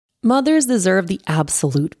Mothers deserve the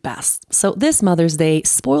absolute best. So this Mother's Day,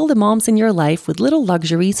 spoil the moms in your life with little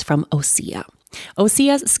luxuries from Osea.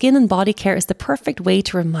 Osea's skin and body care is the perfect way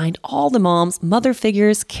to remind all the moms, mother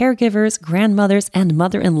figures, caregivers, grandmothers, and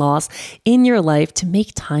mother-in-laws in your life to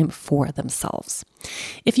make time for themselves.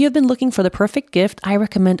 If you have been looking for the perfect gift, I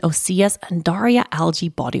recommend Osea's Undaria Algae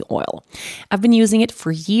Body Oil. I've been using it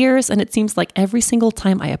for years, and it seems like every single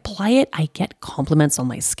time I apply it, I get compliments on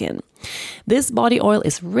my skin. This body oil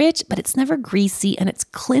is rich, but it's never greasy, and it's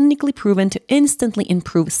clinically proven to instantly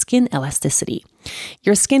improve skin elasticity.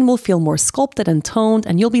 Your skin will feel more sculpted and toned,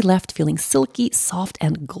 and you'll be left feeling silky, soft,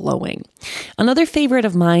 and glowing. Another favorite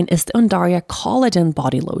of mine is the Undaria Collagen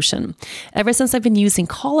Body Lotion. Ever since I've been using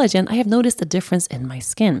collagen, I have noticed a difference in my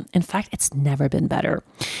skin. In fact, it's never been better.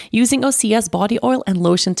 Using Osea's body oil and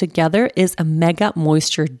lotion together is a mega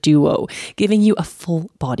moisture duo, giving you a full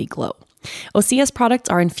body glow. Osea's products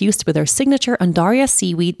are infused with their signature Undaria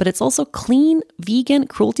seaweed, but it's also clean, vegan,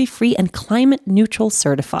 cruelty-free, and climate-neutral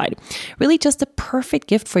certified. Really just a perfect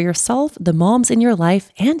gift for yourself, the moms in your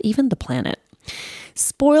life, and even the planet.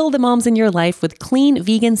 Spoil the moms in your life with clean,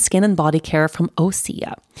 vegan skin and body care from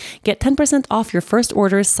Osea. Get 10% off your first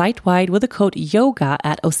orders site-wide with the code YOGA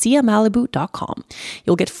at OseaMalibu.com.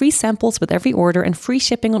 You'll get free samples with every order and free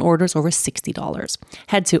shipping on orders over $60.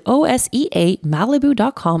 Head to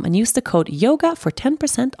OSEAMalibu.com and use the code YOGA for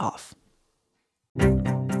 10% off.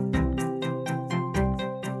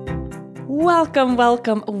 Welcome,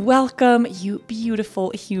 you beautiful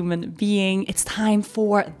human being. It's time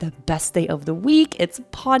for the best day of the week. It's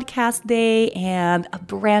podcast day and a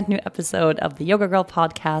brand new episode of the Yoga Girl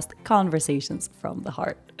podcast, Conversations from the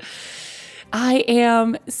Heart. I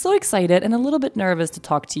am so excited and a little bit nervous to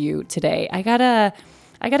talk to you today. I gotta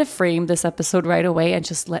frame this episode right away and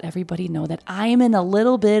just let everybody know that I'm in a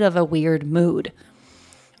little bit of a weird mood.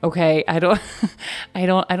 Okay, I don't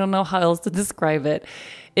know how else to describe it.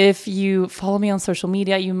 If you follow me on social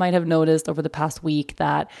media, you might have noticed over the past week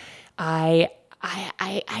that I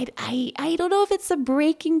don't know if it's a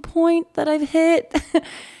breaking point that I've hit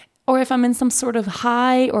or if I'm in some sort of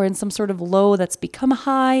high or in some sort of low that's become a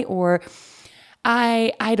high, or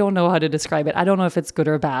I don't know how to describe it. I don't know if it's good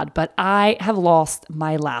or bad, but I have lost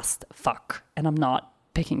my last fuck and I'm not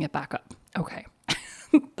picking it back up. Okay.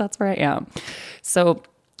 That's where I am. So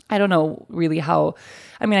I don't know really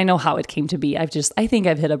I know how it came to be. I think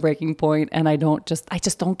I've hit a breaking point and I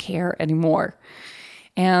just don't care anymore.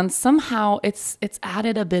 And somehow it's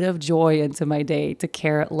added a bit of joy into my day to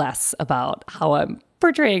care less about how I'm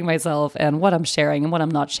portraying myself and what I'm sharing and what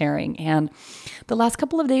I'm not sharing. And the last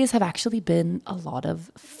couple of days have actually been a lot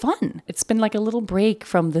of fun. It's been like a little break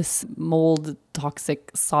from this mold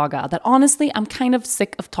toxic saga that honestly I'm kind of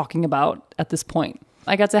sick of talking about at this point.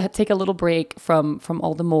 I got to take a little break from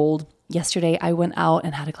all the mold. Yesterday, I went out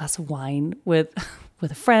and had a glass of wine with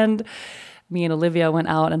a friend. Me and Olivia went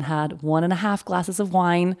out and had 1.5 glasses of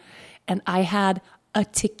wine, and I had a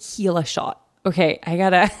tequila shot. Okay, I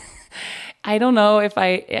don't know if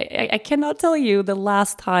I cannot tell you the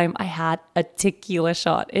last time I had a tequila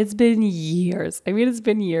shot. It's been years. It's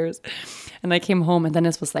been years. And I came home and then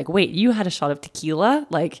it was like, wait, you had a shot of tequila?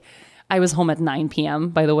 Like, I was home at 9 p.m.,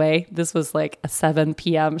 by the way. This was like a 7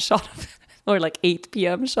 p.m. shot or like 8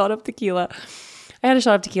 p.m. shot of tequila. I had a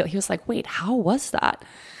shot of tequila. He was like, wait, how was that?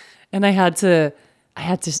 And I had to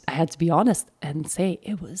be honest and say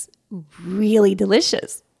it was really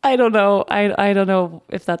delicious. I don't know. I don't know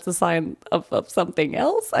if that's a sign of something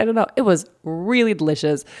else. I don't know. It was really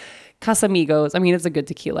delicious. Casamigos. It's a good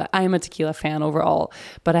tequila. I am a tequila fan overall,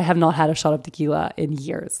 but I have not had a shot of tequila in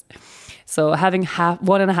years. So having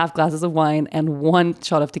 1.5 glasses of wine and 1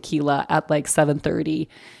 shot of tequila at like 7:30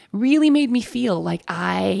 really made me feel like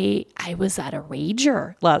I was at a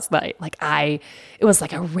rager last night. It was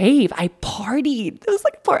like a rave. I partied. It was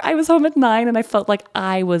like I was home at 9 and I felt like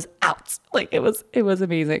I was out. Like it was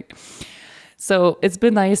amazing. So it's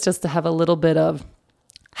been nice just to have a little bit of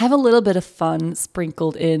fun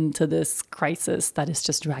sprinkled into this crisis that is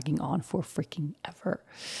just dragging on for freaking ever.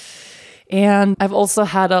 And I've also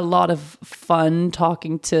had a lot of fun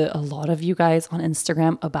talking to a lot of you guys on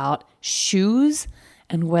Instagram about shoes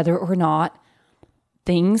and whether or not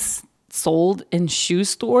things sold in shoe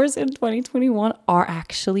stores in 2021 are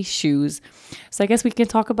actually shoes. So I guess we can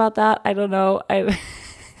talk about that. I don't know.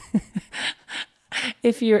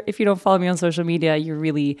 If you don't follow me on social media, you're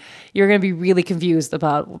going to be really confused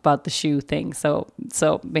about the shoe thing. So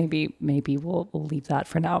maybe we'll leave that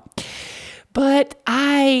for now. But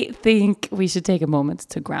I think we should take a moment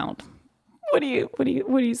to ground. What do you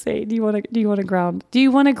say? Do you want to ground? Do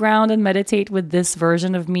you want to ground and meditate with this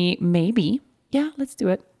version of me? Maybe. Yeah, let's do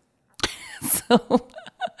it. So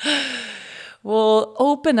we'll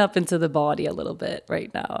open up into the body a little bit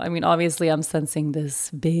right now. I mean, obviously, I'm sensing this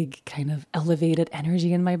big kind of elevated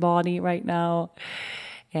energy in my body right now.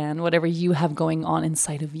 And whatever you have going on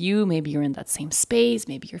inside of you, maybe you're in that same space,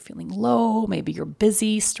 maybe you're feeling low, maybe you're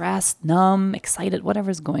busy, stressed, numb, excited,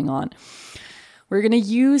 whatever's going on. We're going to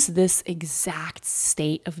use this exact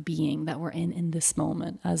state of being that we're in this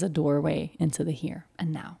moment as a doorway into the here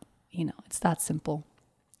and now. It's that simple.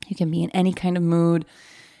 You can be in any kind of mood,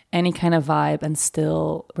 any kind of vibe, and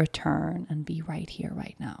still return and be right here,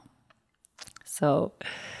 right now. So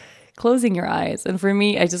closing your eyes. And for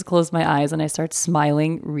me, I just close my eyes and I start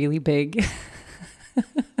smiling really big.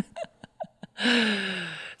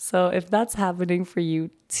 So if that's happening for you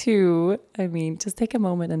too, just take a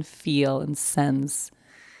moment and feel and sense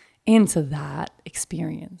into that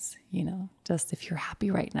experience. Just if you're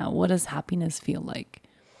happy right now, what does happiness feel like?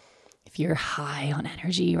 If you're high on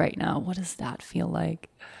energy right now, what does that feel like?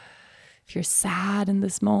 If you're sad in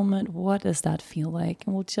this moment, what does that feel like?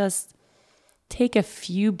 And we'll just take a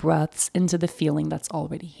few breaths into the feeling that's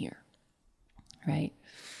already here, right?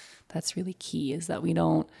 That's really key, is that we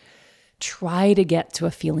don't try to get to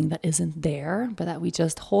a feeling that isn't there, but that we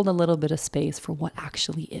just hold a little bit of space for what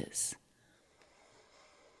actually is.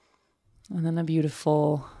 And then a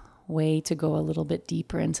beautiful way to go a little bit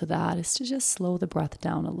deeper into that is to just slow the breath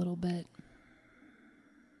down a little bit.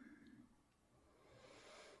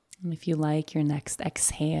 And if you like your next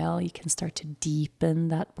exhale, you can start to deepen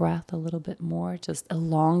that breath a little bit more. Just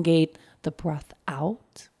elongate the breath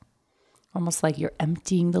out, almost like you're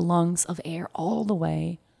emptying the lungs of air all the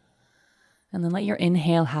way. And then let your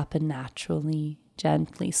inhale happen naturally,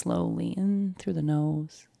 gently, slowly, in through the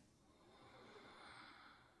nose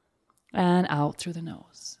and out through the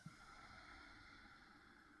nose.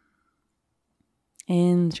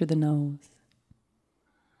 In through the nose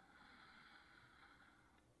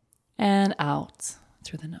and out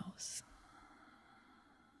through the nose.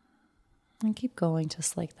 And keep going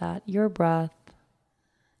just like that. Your breath,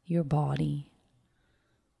 your body,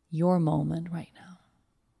 your moment right now.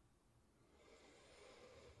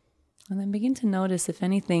 And then begin to notice if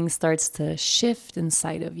anything starts to shift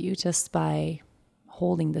inside of you just by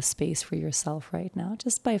holding the space for yourself right now,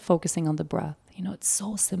 just by focusing on the breath. It's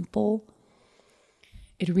so simple.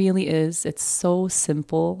 It really is. It's so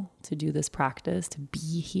simple to do this practice, to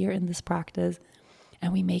be here in this practice,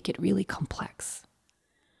 and we make it really complex.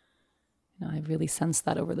 I've really sensed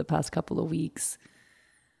that over the past couple of weeks,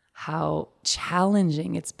 how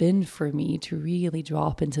challenging it's been for me to really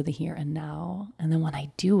drop into the here and now. And then when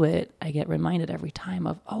I do it, I get reminded every time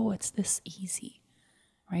of, oh, it's this easy,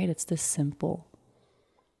 right? It's this simple.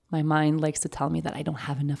 My mind likes to tell me that I don't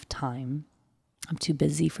have enough time. I'm too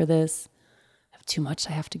busy for this. I have too much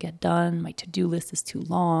I have to get done. My to-do list is too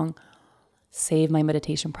long. Save my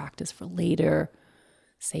meditation practice for later.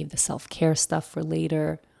 Save the self-care stuff for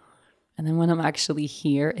later. And then when I'm actually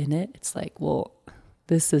here in it, it's like, well,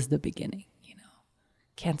 this is the beginning,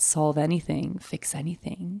 Can't solve anything, fix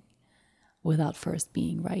anything without first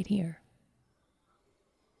being right here.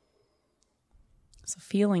 So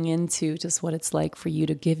feeling into just what it's like for you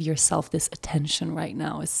to give yourself this attention right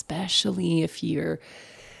now, especially if you're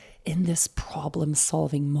in this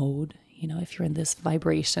problem-solving mode, if you're in this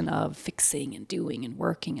vibration of fixing and doing and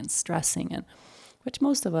working and stressing, and which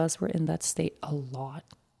most of us were in that state a lot.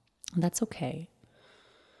 And that's okay.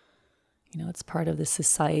 It's part of the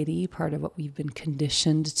society, part of what we've been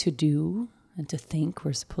conditioned to do and to think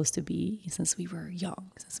we're supposed to be since we were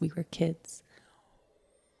young, since we were kids.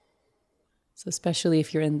 So especially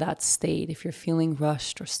if you're in that state, if you're feeling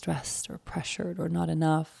rushed or stressed or pressured or not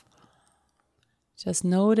enough, just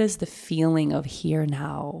notice the feeling of here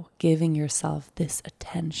now, giving yourself this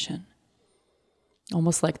attention.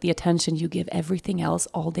 Almost like the attention you give everything else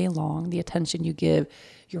all day long, the attention you give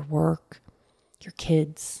your work, your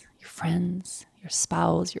kids, your friends, your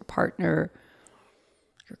spouse, your partner,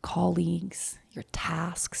 your colleagues, your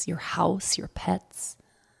tasks, your house, your pets.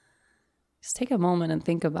 Just take a moment and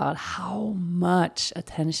think about how much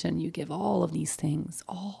attention you give all of these things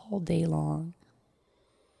all day long.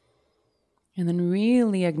 And then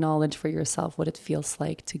really acknowledge for yourself what it feels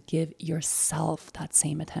like to give yourself that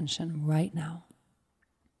same attention right now.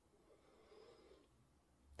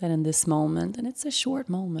 That in this moment, and it's a short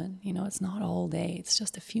moment, it's not all day, it's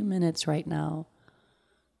just a few minutes right now,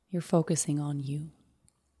 you're focusing on you.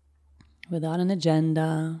 Without an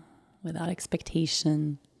agenda, without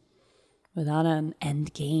expectation, without an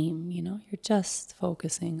end game, you're just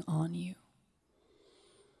focusing on you.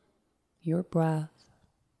 Your breath,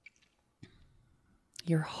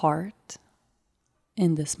 your heart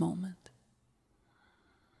in this moment.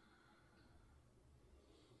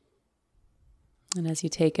 And as you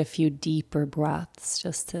take a few deeper breaths,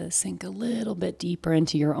 just to sink a little bit deeper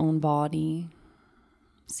into your own body,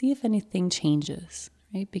 see if anything changes,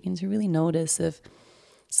 right? Begin to really notice if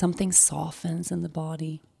something softens in the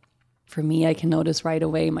body. For me, I can notice right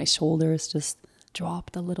away my shoulders just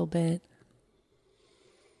dropped a little bit.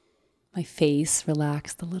 My face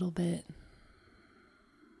relaxed a little bit.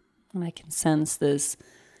 And I can sense this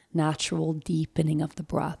natural deepening of the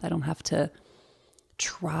breath. I don't have to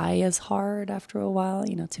try as hard after a while,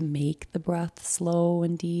 to make the breath slow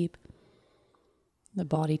and deep. The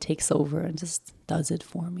body takes over and just does it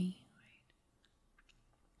for me.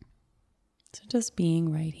 So just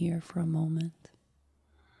being right here for a moment,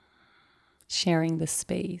 sharing the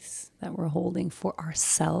space that we're holding for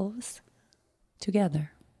ourselves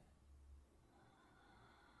together.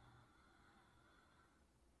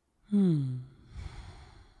 And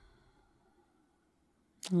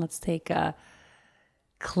let's take a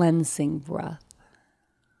cleansing breath.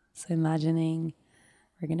 So imagining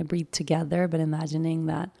we're going to breathe together, but imagining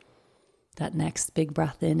that next big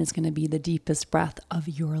breath in is going to be the deepest breath of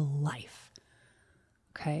your life.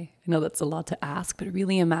 Okay, I know that's a lot to ask, but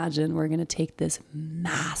really imagine we're going to take this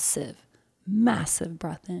massive, massive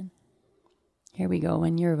breath in. Here we go.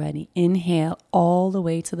 When you're ready, inhale all the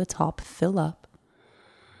way to the top, fill up.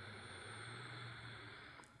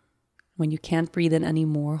 When you can't breathe in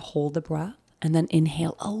anymore, hold the breath and then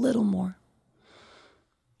inhale a little more.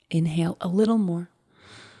 Inhale a little more.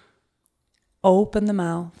 Open the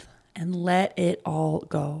mouth and let it all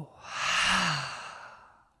go.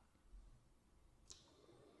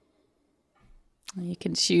 You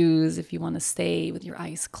can choose if you want to stay with your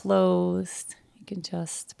eyes closed. You can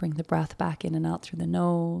just bring the breath back in and out through the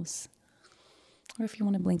nose. Or if you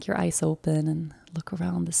want to blink your eyes open and look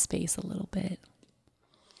around the space a little bit.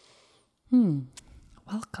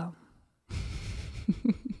 Welcome.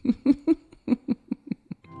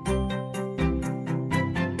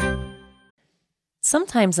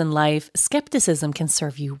 Sometimes in life, skepticism can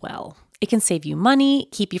serve you well. It can save you money,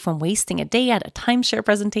 keep you from wasting a day at a timeshare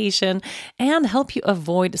presentation, and help you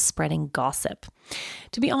avoid spreading gossip.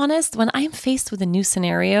 To be honest, when I'm faced with a new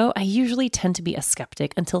scenario, I usually tend to be a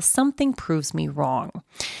skeptic until something proves me wrong.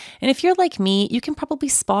 And if you're like me, you can probably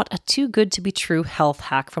spot a too good to be true health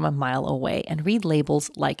hack from a mile away and read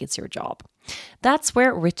labels like it's your job. That's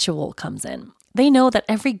where Ritual comes in. They know that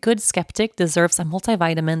every good skeptic deserves a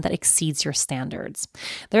multivitamin that exceeds your standards.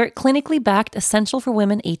 Their clinically backed Essential for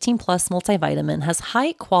Women 18 Plus multivitamin has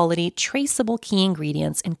high quality, traceable key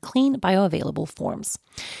ingredients in clean, bioavailable forms.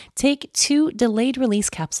 Take 2 delayed release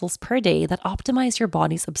capsules per day that optimize your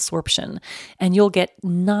body's absorption, and you'll get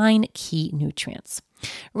 9 key nutrients.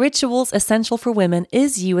 Ritual's Essential for Women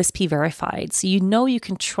is USP verified, so you know you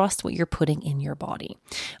can trust what you're putting in your body.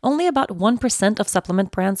 Only about 1% of supplement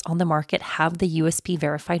brands on the market have the USP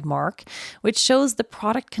verified mark, which shows the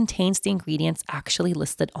product contains the ingredients actually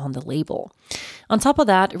listed on the label. On top of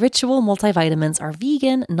that, Ritual multivitamins are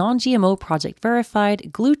vegan, non-GMO project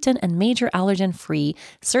verified, gluten and major allergen free,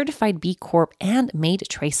 certified B Corp, and made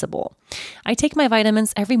traceable. I take my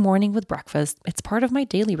vitamins every morning with breakfast. It's part of my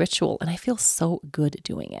daily ritual, and I feel so good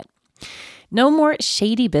doing it. No more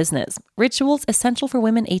shady business. Ritual's Essential for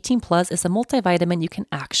Women 18 Plus is a multivitamin you can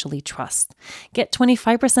actually trust. Get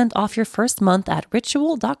 25% off your first month at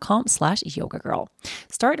ritual.com/yogagirl.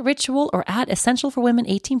 Start Ritual or add Essential for Women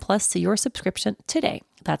 18 Plus to your subscription today.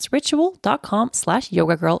 That's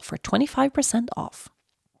ritual.com/yogagirl for 25% off.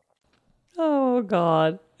 Oh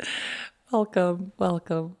God. Welcome,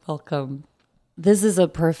 welcome, welcome. This is a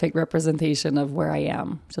perfect representation of where I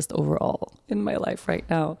am just overall in my life right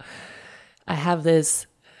now. I have this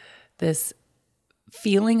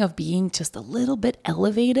feeling of being just a little bit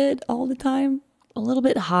elevated all the time, a little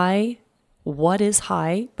bit high. What is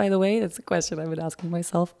high, by the way? That's a question I've been asking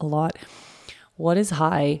myself a lot. What is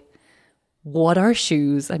high? What are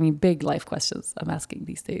shoes? I mean, big life questions I'm asking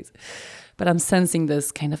these days. But I'm sensing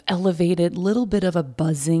this kind of elevated, little bit of a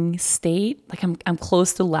buzzing state. Like I'm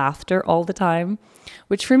close to laughter all the time,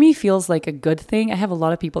 which for me feels like a good thing. I have a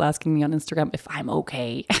lot of people asking me on Instagram if I'm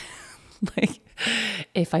okay. Like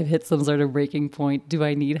if I've hit some sort of breaking point, do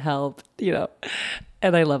I need help?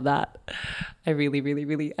 And I love that. I really, really,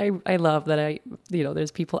 really, I love that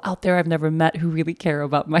there's people out there I've never met who really care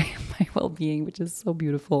about my well-being, which is so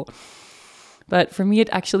beautiful. But for me, it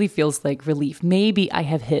actually feels like relief. Maybe I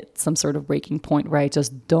have hit some sort of breaking point where I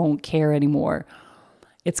just don't care anymore.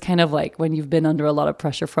 It's kind of like when you've been under a lot of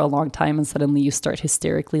pressure for a long time and suddenly you start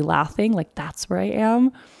hysterically laughing, like that's where I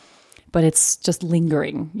am. But it's just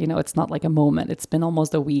lingering, it's not like a moment. It's been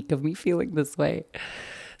almost a week of me feeling this way.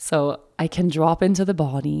 So I can drop into the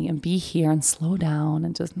body and be here and slow down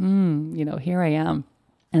and just, here I am.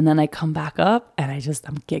 And then I come back up and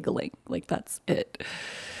I'm giggling. Like, that's it.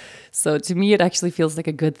 So to me, it actually feels like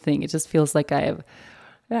a good thing. It just feels like I've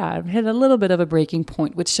hit a little bit of a breaking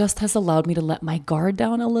point, which just has allowed me to let my guard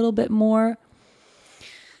down a little bit more.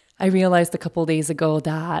 I realized a couple of days ago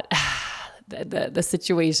that the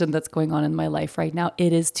situation that's going on in my life right now,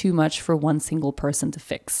 it is too much for one single person to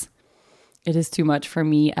fix. It is too much for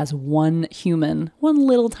me as one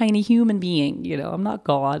little tiny human being. I'm not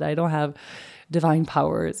God. I don't have divine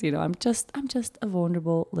powers. I'm just a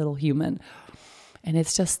vulnerable little human. And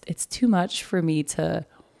it's too much for me to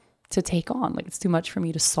take on. Like, it's too much for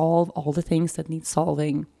me to solve all the things that need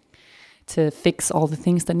solving, to fix all the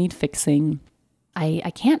things that need fixing. I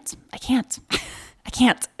can't.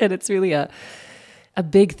 And it's really a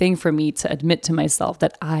big thing for me to admit to myself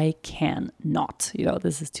that I cannot.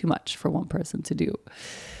 This is too much for one person to do.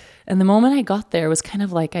 And the moment I got there, it was kind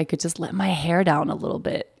of like I could just let my hair down a little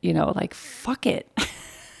bit, like, fuck it.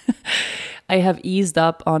 I have eased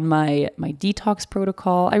up on my detox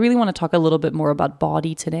protocol. I really want to talk a little bit more about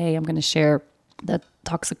body today. I'm going to share the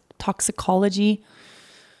toxicology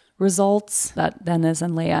results that Dennis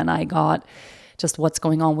and Leah and I got, just what's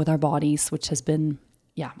going on with our bodies, which has been,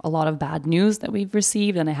 a lot of bad news that we've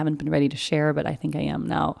received and I haven't been ready to share, but I think I am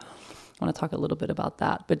now. I want to talk a little bit about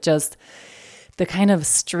that, but just the kind of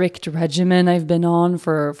strict regimen I've been on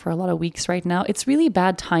for a lot of weeks right now. It's really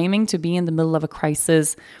bad timing to be in the middle of a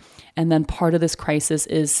crisis. And then part of this crisis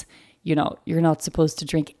is, you're not supposed to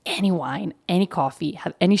drink any wine, any coffee,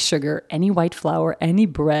 have any sugar, any white flour, any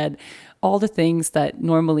bread, all the things that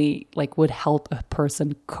normally would help a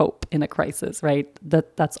person cope in a crisis, right?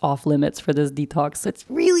 That's off limits for this detox. So it's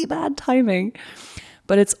really bad timing.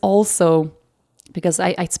 But it's also because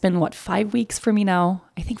it's been 5 weeks for me now?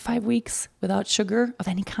 I think 5 weeks without sugar of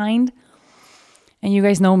any kind. And you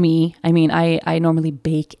guys know me. I mean, I normally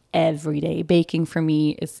bake every day. Baking for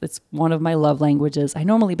me it's one of my love languages. I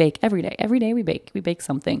normally bake every day. Every day we bake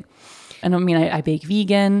something. And I bake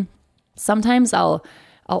vegan. Sometimes I'll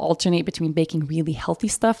alternate between baking really healthy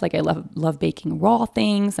stuff. Like I love baking raw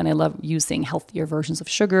things and I love using healthier versions of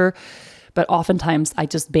sugar. But oftentimes I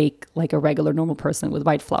just bake like a regular normal person with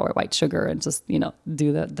white flour, white sugar, and just, do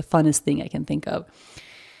the funnest thing I can think of.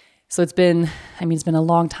 So it's been a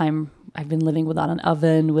long time. I've been living without an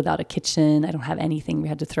oven, without a kitchen. I don't have anything. We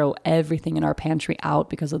had to throw everything in our pantry out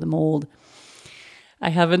because of the mold. I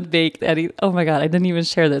haven't baked any. Oh my God, I didn't even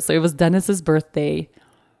share this. So it was Dennis's birthday.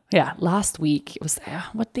 Yeah, last week. It was,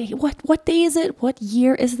 what day? What day is it? What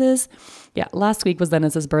year is this? Yeah, last week was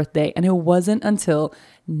Dennis's birthday. And it wasn't until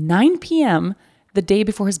 9 p.m. the day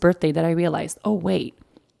before his birthday that I realized, oh wait,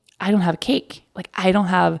 I don't have a cake. I don't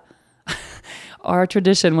have... Our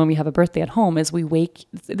tradition when we have a birthday at home is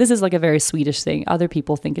this is like a very Swedish thing. Other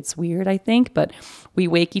people think it's weird, I think, but we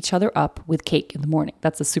wake each other up with cake in the morning.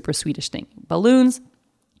 That's a super Swedish thing. Balloons,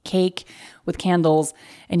 cake with candles,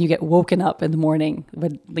 and you get woken up in the morning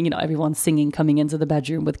with, everyone singing, coming into the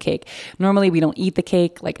bedroom with cake. Normally we don't eat the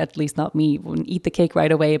cake, at least not me. We wouldn't eat the cake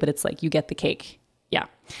right away, but it's you get the cake. Yeah.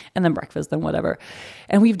 And then breakfast and whatever.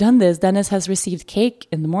 And we've done this. Dennis has received cake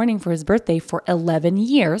in the morning for his birthday for 11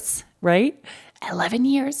 years, right? 11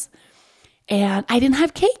 years. And I didn't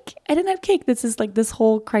have cake. This is this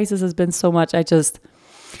whole crisis has been so much. It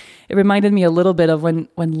reminded me a little bit of when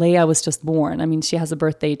Leia was just born. I mean, she has a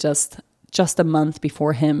birthday just a month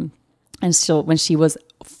before him. And so when she was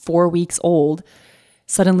 4 weeks old,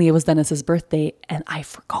 suddenly it was Dennis's birthday and I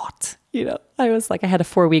forgot. I was I had a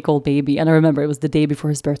 4-week-old baby and I remember it was the day before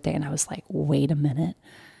his birthday and I was like, wait a minute.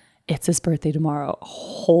 It's his birthday tomorrow.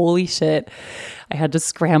 Holy shit. I had to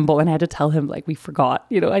scramble and I had to tell him we forgot.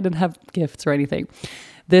 I didn't have gifts or anything.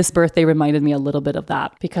 This birthday reminded me a little bit of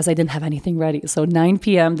that because I didn't have anything ready. So 9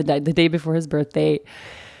 p.m. the day before his birthday,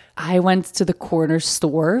 I went to the corner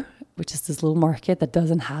store, which is this little market that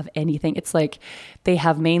doesn't have anything. It's they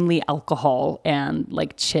have mainly alcohol and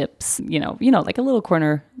chips, like a little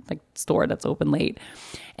corner store that's open late.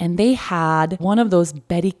 And they had one of those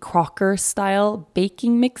Betty Crocker style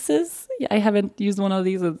baking mixes. I haven't used one of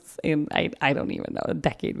these in I don't even know, a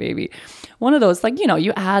decade maybe. One of those,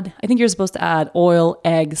 you add, I think you're supposed to add oil,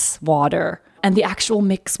 eggs, water. And the actual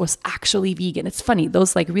mix was actually vegan. It's funny,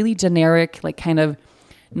 those really generic, kind of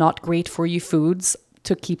not great for you foods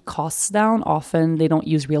to keep costs down. Often they don't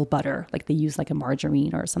use real butter. They use a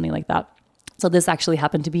margarine or something like that. So this actually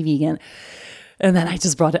happened to be vegan. And then I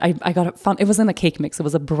just brought it. I got it found. It wasn't a cake mix. It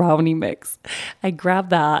was a brownie mix. I grabbed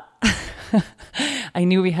that. I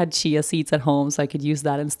knew we had chia seeds at home, so I could use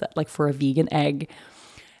that instead, for a vegan egg.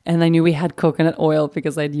 And I knew we had coconut oil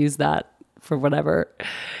because I'd used that for whatever.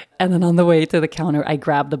 And then on the way to the counter, I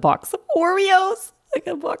grabbed a box of Oreos, like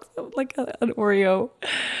a box of an Oreo.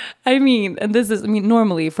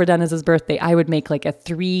 Normally for Dennis's birthday, I would make like a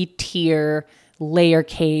 3-tier layer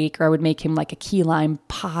cake, or I would make him like a key lime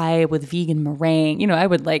pie with vegan meringue. I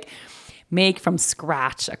would like make from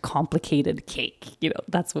scratch a complicated cake.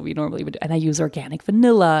 That's what we normally would do. And I use organic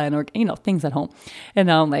vanilla and, things at home. And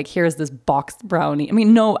now I'm like, here's this boxed brownie.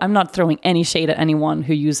 No, I'm not throwing any shade at anyone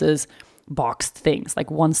who uses boxed things. Like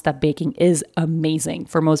one-step baking is amazing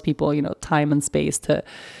for most people, time and space to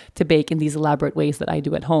bake in these elaborate ways that I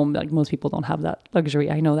do at home. Like most people don't have that luxury.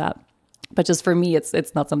 I know that. But just for me,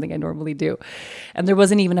 it's not something I normally do. And there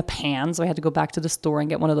wasn't even a pan, so I had to go back to the store and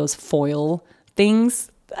get one of those foil things.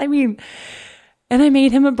 And I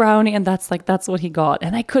made him a brownie, and that's what he got.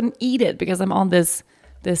 And I couldn't eat it because I'm on this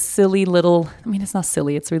silly little, it's not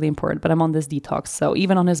silly, it's really important, but I'm on this detox. So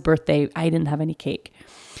even on his birthday, I didn't have any cake.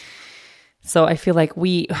 So I feel like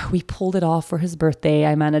we pulled it off for his birthday.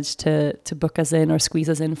 I managed to book us in or squeeze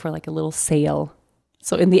us in for like a little sale.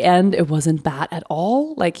 So in the end, it wasn't bad at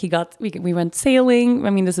all. Like we went sailing. We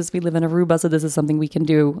live in Aruba, so this is something we can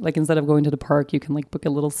do. Like instead of going to the park, you can like book a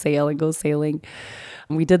little sail and go sailing.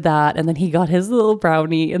 And we did that. And then he got his little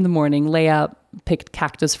brownie in the morning. Leia picked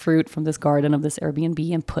cactus fruit from this garden of this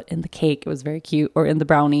Airbnb and put in the cake. It was very cute, or in the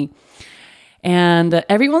brownie. And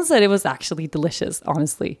everyone said it was actually delicious,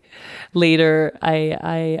 honestly. Later,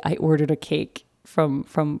 I ordered a cake from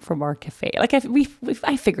our cafe. Like I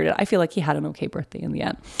figured it. I feel like he had an okay birthday in the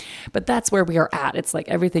end. But that's where we are at. It's like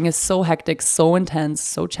everything is so hectic, so intense,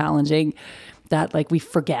 so challenging that like we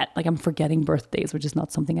forget. Like I'm forgetting birthdays, which is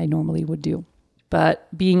not something I normally would do. But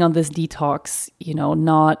being on this detox,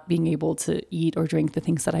 not being able to eat or drink the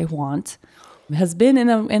things that I want has been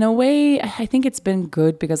in a way, I think it's been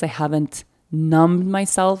good because I haven't numbed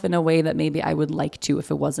myself in a way that maybe I would like to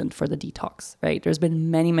if it wasn't for the detox, right? There's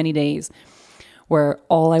been many, many days where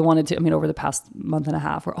all I wanted to, over the past month and a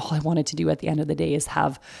half, where all I wanted to do at the end of the day is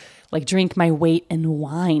drink my weight in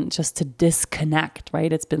wine just to disconnect,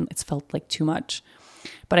 right? It's felt like too much,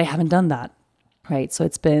 but I haven't done that, right? So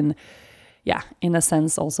it's been, in a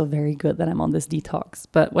sense, also very good that I'm on this detox.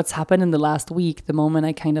 But what's happened in the last week, the moment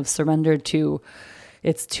I kind of surrendered to,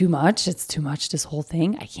 it's too much, this whole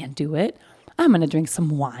thing, I can't do it. I'm going to drink some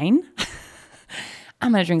wine.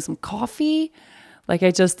 I'm going to drink some coffee. Like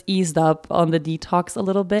I just eased up on the detox a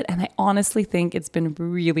little bit. And I honestly think it's been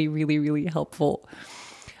really, really, really helpful.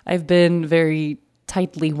 I've been very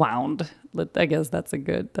tightly wound. I guess that's a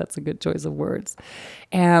good choice of words.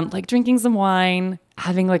 And like drinking some wine,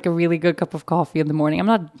 having like a really good cup of coffee in the morning. I'm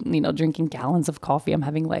not, drinking gallons of coffee. I'm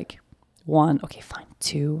having like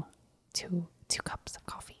two cups of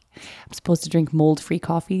coffee. I'm supposed to drink mold-free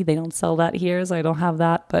coffee. They don't sell that here, so I don't have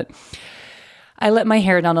that. But I let my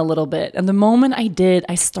hair down a little bit. And the moment I did,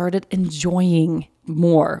 I started enjoying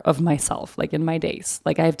more of myself, like in my days.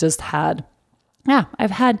 Like I've had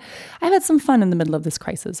some fun in the middle of this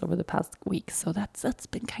crisis over the past week. So that's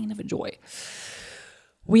been kind of a joy.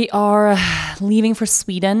 We are leaving for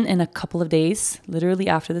Sweden in a couple of days. Literally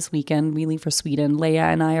after this weekend, we leave for Sweden.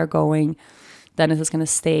 Leia and I are going. Dennis is going to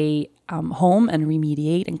stay home and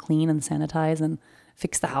remediate and clean and sanitize and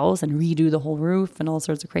fix the house and redo the whole roof and all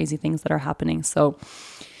sorts of crazy things that are happening. So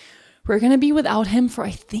we're going to be without him for,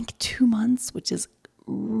 I think, 2 months, which is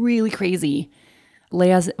really crazy.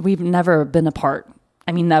 We've never been apart.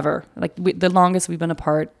 Never. Like the longest we've been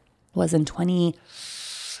apart was in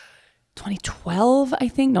 2012, I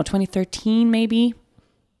think. No, 2013 maybe.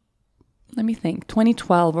 Let me think.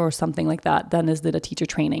 2012 or something like that. Dennis did a teacher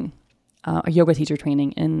training. A yoga teacher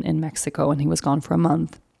training in Mexico, and he was gone for a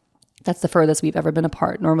month. That's the furthest we've ever been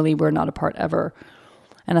apart. Normally, we're not apart ever.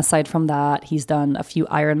 And aside from that, he's done a few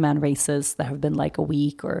Ironman races that have been like a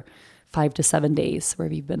week or 5 to 7 days where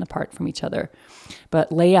we've been apart from each other.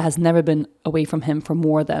 But Leia has never been away from him for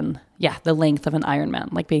more than, the length of an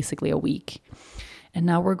Ironman, like basically a week. And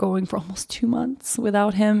now we're going for almost 2 months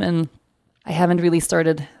without him. And I haven't really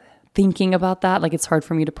started thinking about that. Like it's hard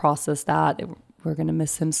for me to process that. We're going to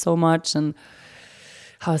miss him so much. And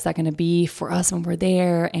how is that going to be for us when we're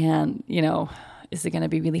there? And, is it going to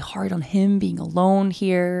be really hard on him being alone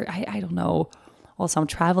here? I don't know. Also, I'm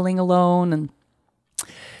traveling alone and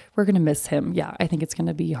we're going to miss him. Yeah, I think it's going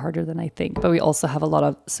to be harder than I think. But we also have a lot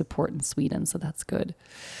of support in Sweden, so that's good.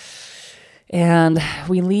 And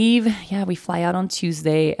we leave. We fly out on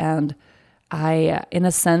Tuesday. And in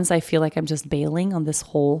a sense, I feel like I'm just bailing on this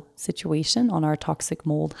whole situation, on our toxic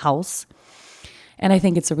mold house. And I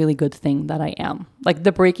think it's a really good thing that I am. Like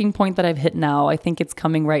the breaking point that I've hit now, I think it's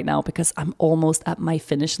coming right now because I'm almost at my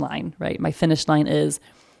finish line, right? My finish line is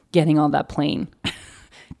getting on that plane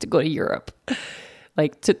to go to Europe.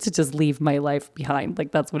 Like to just leave my life behind.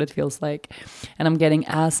 Like that's what it feels like. And I'm getting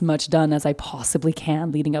as much done as I possibly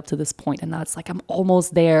can leading up to this point. And that's like, I'm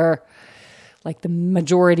almost there. Like the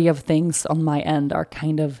majority of things on my end are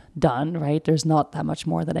kind of done, right? There's not that much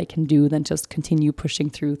more that I can do than just continue pushing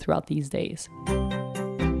throughout these days.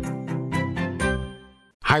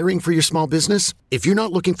 Hiring for your small business? If you're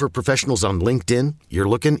not looking for professionals on LinkedIn, you're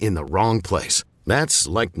looking in the wrong place. That's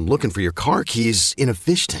like looking for your car keys in a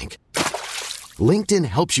fish tank. LinkedIn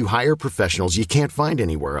helps you hire professionals you can't find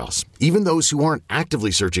anywhere else, even those who aren't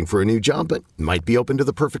actively searching for a new job but might be open to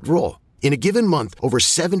the perfect role. In a given month, over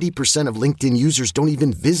 70% of LinkedIn users don't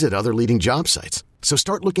even visit other leading job sites. So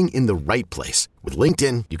start looking in the right place. With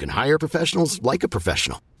LinkedIn, you can hire professionals like a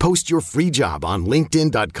professional. Post your free job on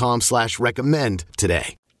linkedin.com/recommend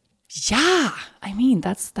today. Yeah, I mean,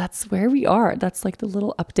 that's where we are. That's like the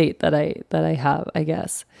little update that I have, I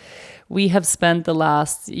guess. We have spent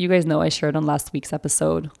you guys know I shared on last week's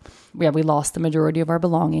episode. We lost the majority of our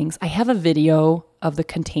belongings. I have a video of the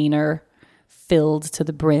container filled to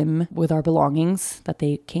the brim with our belongings that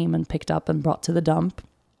they came and picked up and brought to the dump.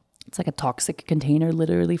 It's like a toxic container,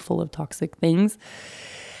 literally full of toxic things.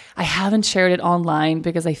 I haven't shared it online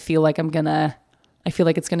because I feel like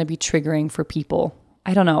it's gonna be triggering for people.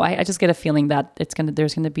 I don't know. I just get a feeling that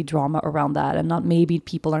there's gonna be drama around that, and maybe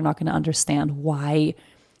people are not gonna understand why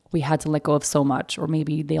we had to let go of so much, or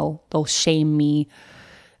maybe they'll shame me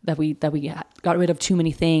that we got rid of too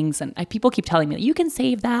many things. And people keep telling me, you can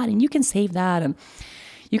save that, and you can save that, and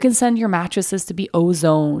you can send your mattresses to be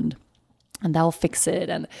ozoned, and that'll fix it.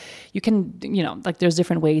 And you can, like there's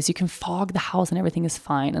different ways you can fog the house, and everything is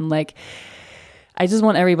fine. And like, I just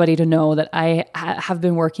want everybody to know that I have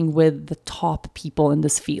been working with the top people in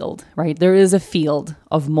this field, right? There is a field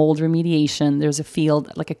of mold remediation. There's a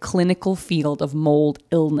field, like a clinical field of mold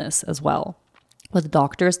illness as well, with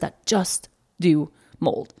doctors that just do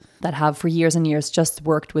mold, that have for years and years just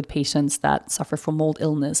worked with patients that suffer from mold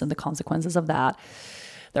illness and the consequences of that.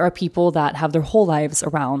 There are people that have their whole lives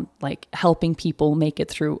around like helping people make it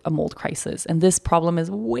through a mold crisis. And this problem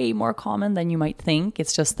is way more common than you might think.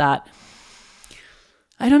 It's just that,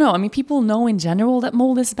 I don't know. I mean, people know in general that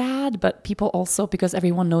mold is bad, but people also, because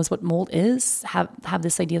everyone knows what mold is, have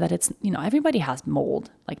this idea that it's, everybody has mold.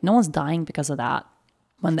 Like no one's dying because of that.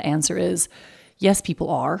 When the answer is, yes, people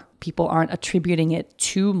are. People aren't attributing it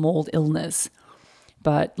to mold illness,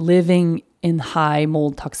 but living in high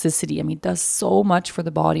mold toxicity, I mean, does so much for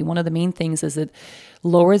the body. One of the main things is it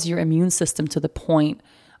lowers your immune system to the point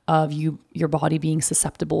of your body being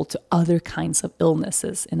susceptible to other kinds of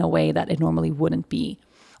illnesses in a way that it normally wouldn't be.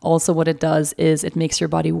 Also, what it does is it makes your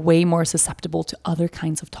body way more susceptible to other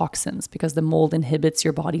kinds of toxins because the mold inhibits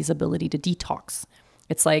your body's ability to detox.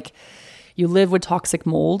 It's like you live with toxic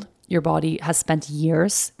mold. Your body has spent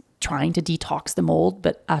years trying to detox the mold,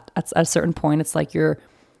 but at a certain point, it's like your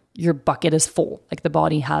bucket is full. Like the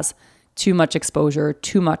body has too much exposure,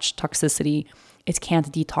 too much toxicity. It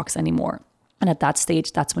can't detox anymore. And at that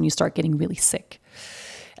stage, that's when you start getting really sick.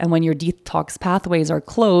 And when your detox pathways are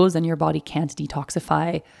closed and your body can't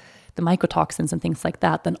detoxify the mycotoxins and things like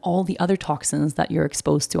that, then all the other toxins that you're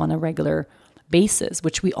exposed to on a regular basis,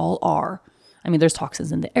 which we all are. I mean, there's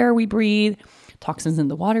toxins in the air we breathe, toxins in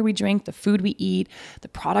the water we drink, the food we eat, the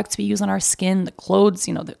products we use on our skin, the clothes,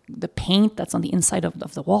 the paint that's on the inside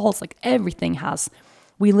of the walls, like everything has.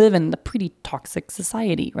 We live in a pretty toxic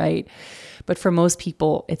society, right? But for most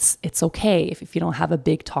people, it's okay if you don't have a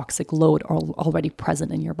big toxic load already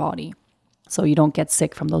present in your body. So you don't get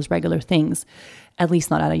sick from those regular things, at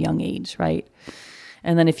least not at a young age, right?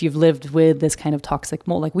 And then if you've lived with this kind of toxic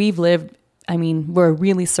mold, like we've lived, I mean, we're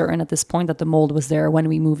really certain at this point that the mold was there when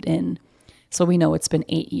we moved in. So we know it's been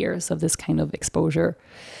 8 years of this kind of exposure.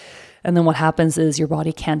 And then what happens is your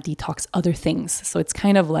body can't detox other things. So it's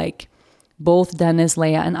kind of like both Dennis,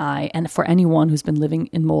 Leah, and I, and for anyone who's been living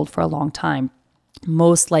in mold for a long time,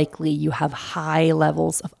 most likely you have high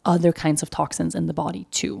levels of other kinds of toxins in the body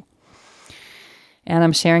too. And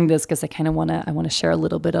I'm sharing this because I kind of want to share a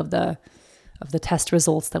little bit of the test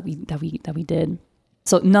results that we did.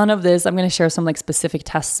 So none of this, I'm going to share some like specific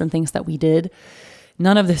tests and things that we did.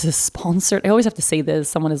 None of this is sponsored. I always have to say this.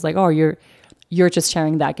 Someone is like, "Oh, you're just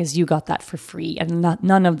sharing that because you got that for free," and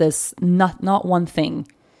none of this, not one thing.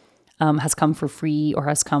 Has come for free or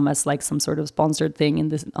has come as like some sort of sponsored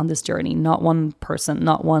thing on this journey. Not one person,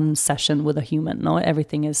 not one session with a human. No,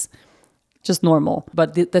 everything is just normal.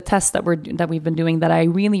 But the tests that we've been doing that I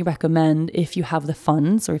really recommend if you have the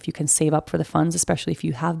funds or if you can save up for the funds, especially if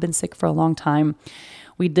you have been sick for a long time.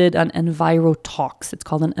 We did an EnviroTox. It's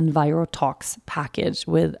called an EnviroTox package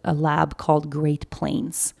with a lab called Great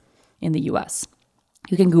Plains in the US.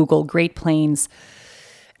 You can Google Great Plains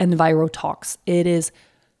Envirotox. It is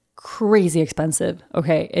crazy expensive.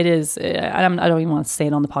 Okay, it is. I don't even want to say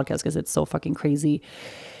it on the podcast because it's so fucking crazy.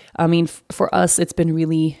 I mean, for us, it's been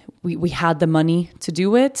really, we had the money to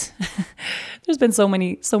do it. There's been so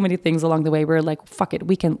many things along the way. We're like, fuck it,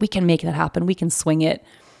 we can make that happen. We can swing it.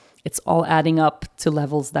 It's all adding up to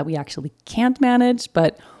levels that we actually can't manage.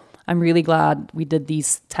 But I'm really glad we did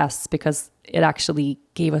these tests because it actually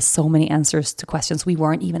gave us so many answers to questions we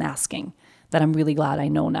weren't even asking that I'm really glad I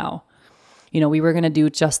know now. You know, we were going to do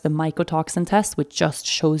just the mycotoxin test, which just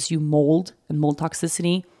shows you mold and mold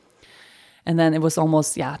toxicity. And then it was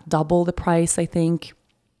almost, double the price, I think,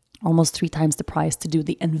 almost 3 times the price to do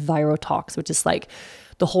the Envirotox, which is like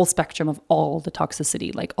the whole spectrum of all the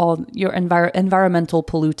toxicity, like all your environmental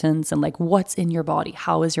pollutants and like what's in your body.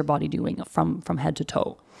 How is your body doing from head to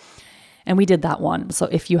toe? And we did that one. So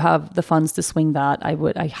if you have the funds to swing that,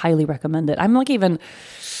 I highly recommend it.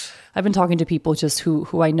 I've been talking to people just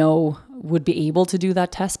who I know would be able to do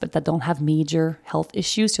that test, but that don't have major health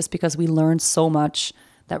issues, just because we learned so much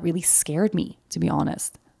that really scared me, to be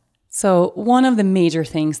honest. So one of the major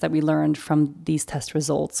things that we learned from these test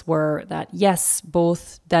results were that, yes,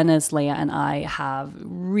 both Dennis, Leah, and I have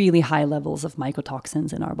really high levels of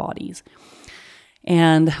mycotoxins in our bodies.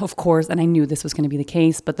 And of course, and I knew this was going to be the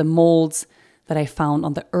case, but the molds that I found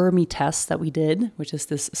on the ERMI test that we did, which is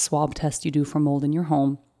this swab test you do for mold in your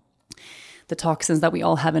home, the toxins that we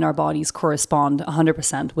all have in our bodies correspond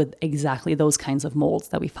 100% with exactly those kinds of molds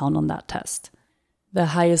that we found on that test. The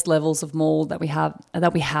highest levels of mold that we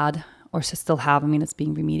had, or still have, I mean, it's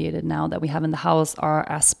being remediated now, that we have in the house are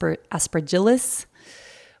Aspergillus,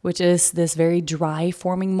 which is this very dry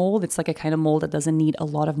forming mold. It's like a kind of mold that doesn't need a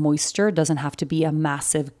lot of moisture. It doesn't have to be a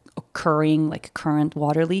massive occurring like current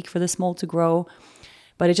water leak for this mold to grow,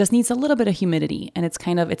 but it just needs a little bit of humidity. And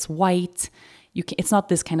it's white. It's not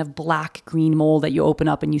this kind of black green mold that you open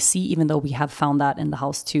up and you see, even though we have found that in the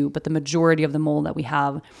house too. But the majority of the mold that we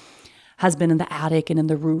have has been in the attic and in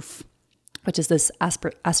the roof, which is this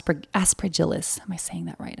Aspergillus. Am I saying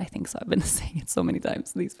that right? I think so. I've been saying it so many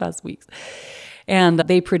times these past weeks. And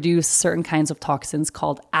they produce certain kinds of toxins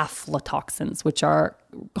called aflatoxins, which are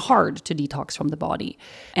hard to detox from the body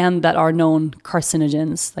and that are known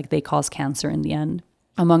carcinogens, like they cause cancer in the end,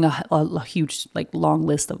 among a huge, like long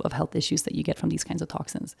list of health issues that you get from these kinds of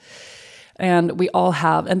toxins. And we all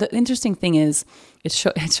have, and the interesting thing is it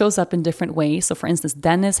shows up in different ways. So for instance,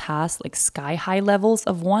 Dennis has like sky high levels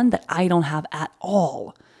of one that I don't have at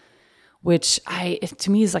all, which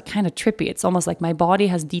to me is like kind of trippy. It's almost like my body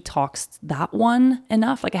has detoxed that one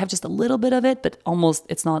enough. Like I have just a little bit of it, but almost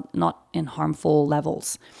it's not in harmful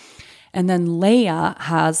levels. And then Leah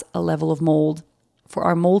has a level of mold. For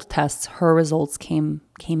our mold tests, her results came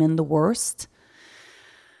in the worst.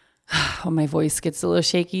 Oh, my voice gets a little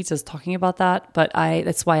shaky just talking about that, but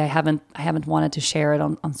that's why I haven't wanted to share it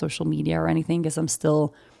on social media or anything, because I'm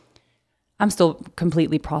still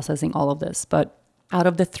completely processing all of this. But out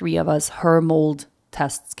of the 3 of us, her mold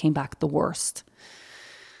tests came back the worst.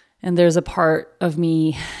 And there's a part of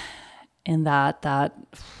me in that I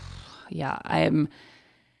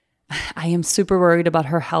am super worried about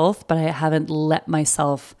her health, but I haven't let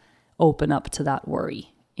myself open up to that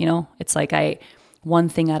worry. You know, it's like one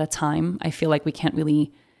thing at a time. I feel like we can't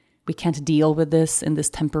deal with this in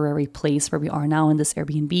this temporary place where we are now in this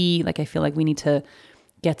Airbnb. Like I feel like we need to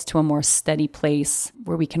get to a more steady place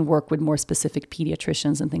where we can work with more specific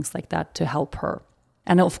pediatricians and things like that to help her.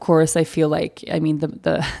 And of course, I feel like, I mean,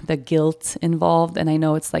 the guilt involved, and I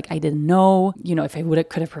know it's like, I didn't know, you know, if I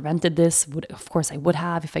could have prevented this, of course I would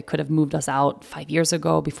have. If I could have moved us out 5 years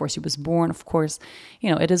ago before she was born, of course, you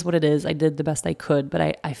know, it is what it is. I did the best I could,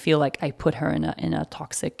 but I feel like I put her in a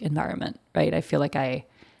toxic environment, right? I feel like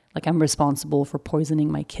I'm responsible for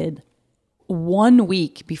poisoning my kid. 1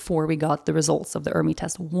 week before we got the results of the ERMI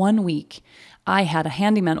test, 1 week, I had a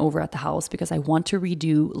handyman over at the house because I want to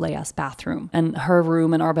redo Leah's bathroom. And her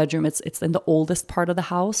room and our bedroom, it's in the oldest part of the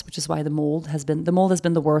house, which is why the mold has been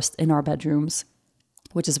the worst in our bedrooms,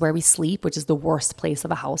 which is where we sleep, which is the worst place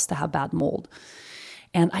of a house to have bad mold.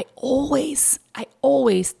 And I always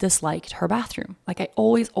disliked her bathroom. Like I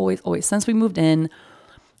always, since we moved in.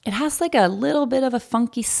 It has like a little bit of a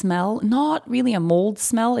funky smell, not really a mold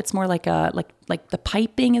smell. It's more like like the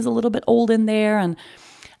piping is a little bit old in there. And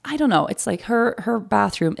I don't know, it's like her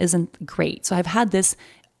bathroom isn't great. So I've had this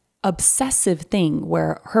obsessive thing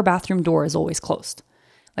where her bathroom door is always closed.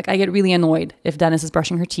 Like I get really annoyed if Dennis is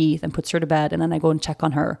brushing her teeth and puts her to bed and then I go and check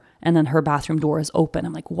on her and then her bathroom door is open.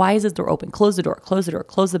 I'm like, why is this door open? Close the door, close the door,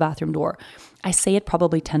 close the bathroom door. I say it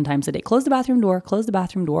probably 10 times a day. Close the bathroom door, close the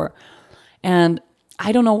bathroom door. And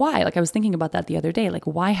I don't know why. Like I was thinking about that the other day. Like,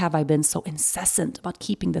 why have I been so incessant about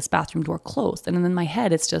keeping this bathroom door closed? And then in my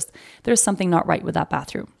head, it's just, there's something not right with that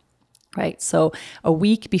bathroom. Right. So a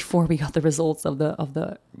week before we got the results of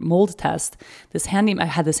the mold test, I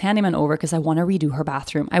had this handyman over because I want to redo her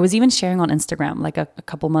bathroom. I was even sharing on Instagram like a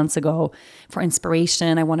couple months ago for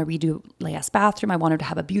inspiration. I want to redo Leia's bathroom. I want her to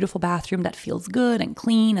have a beautiful bathroom that feels good and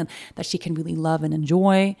clean and that she can really love and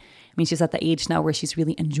enjoy. I mean, she's at the age now where she's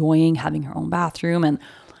really enjoying having her own bathroom, and,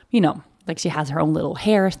 like she has her own little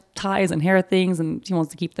hair ties and hair things, and she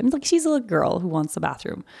wants to keep them. Like she's a little girl who wants a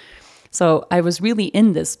bathroom. So I was really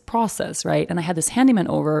in this process, right? And I had this handyman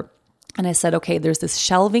over and I said, okay, there's this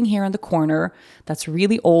shelving here in the corner that's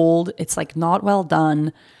really old. It's like not well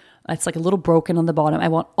done. It's like a little broken on the bottom. I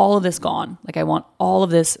want all of this gone. Like I want all of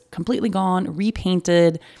this completely gone,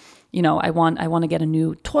 repainted. I want to get a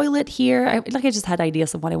new toilet here. I just had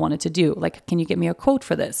ideas of what I wanted to do. Like, can you get me a quote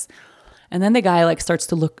for this? And then the guy like starts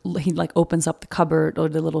to look, he like opens up the cupboard or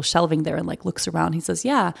the little shelving there and like looks around. He says,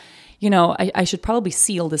 yeah, I should probably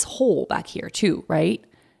seal this hole back here too, right?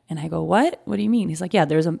 And I go, what? What do you mean? He's like, yeah,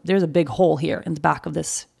 there's a big hole here in the back of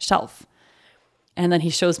this shelf. And then he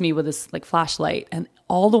shows me with this like flashlight, and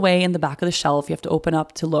all the way in the back of the shelf, you have to open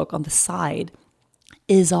up to look on the side,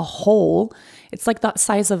 is a hole. It's like the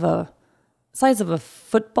size of a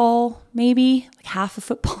football, maybe like half a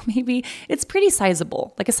football, maybe. It's pretty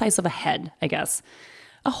sizable, like a size of a head, I guess.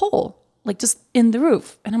 A hole, like just in the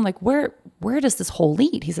roof. And I'm like, where does this hole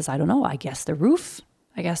lead? He says, I don't know. I guess the roof.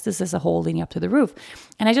 I guess this is a hole leading up to the roof.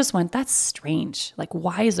 And I just went, that's strange. Like,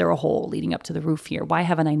 why is there a hole leading up to the roof here? Why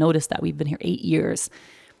haven't I noticed that? We've been here 8 years.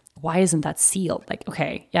 Why isn't that sealed? Like,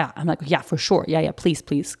 okay, yeah. I'm like, yeah, for sure. Yeah,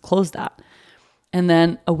 please close that. And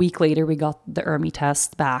then a week later, we got the ERMI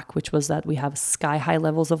test back, which was that we have sky-high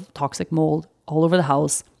levels of toxic mold all over the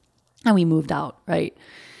house, and we moved out, right?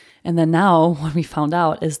 And then now what we found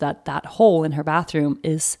out is that hole in her bathroom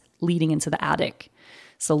is leading into the attic.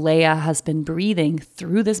 So Leia has been breathing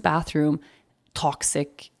through this bathroom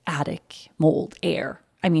toxic attic mold air.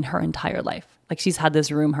 I mean, her entire life. Like she's had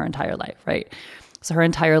this room her entire life, right? So her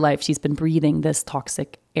entire life, she's been breathing this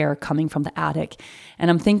toxic air coming from the attic.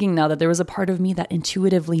 And I'm thinking now that there was a part of me that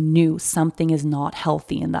intuitively knew something is not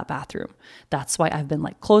healthy in that bathroom. That's why I've been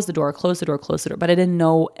like, close the door. But I didn't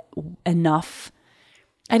know enough.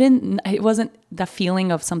 It wasn't the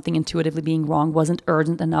feeling of something intuitively being wrong wasn't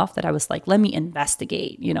urgent enough that I was like, let me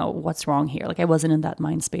investigate, what's wrong here. Like I wasn't in that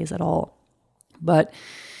mind space at all. But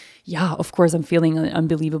yeah, of course, I'm feeling an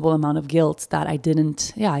unbelievable amount of guilt that I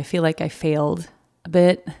feel like I failed a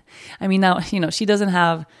bit. I mean, now, she doesn't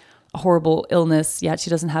have a horrible illness yet.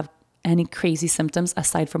 She doesn't have any crazy symptoms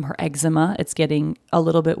aside from her eczema. It's getting a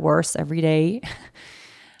little bit worse every day.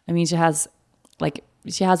 I mean, she has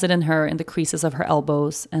it in the creases of her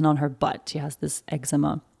elbows and on her butt. She has this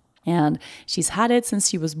eczema. And she's had it since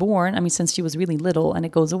she was born. I mean, since she was really little, and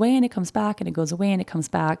it goes away and it comes back and it goes away and it comes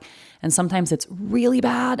back. And sometimes it's really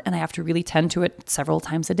bad and I have to really tend to it several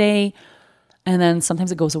times a day. And then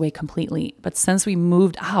sometimes it goes away completely. But since we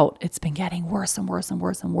moved out, it's been getting worse and worse and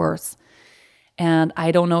worse and worse. And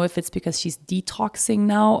I don't know if it's because she's detoxing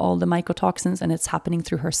now all the mycotoxins and it's happening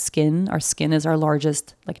through her skin. Our skin is our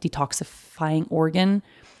largest detoxifying organ.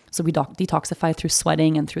 So we detoxify through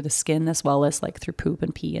sweating and through the skin as well as through poop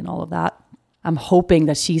and pee and all of that. I'm hoping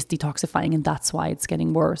that she's detoxifying and that's why it's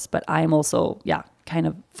getting worse. But I'm also, kind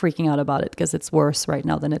of freaking out about it because it's worse right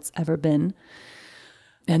now than it's ever been.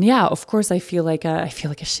 And of course, I feel like a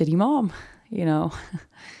shitty mom. I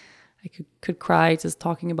could cry just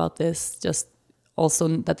talking about this. Just also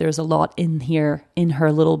that there's a lot in here in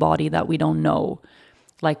her little body that we don't know.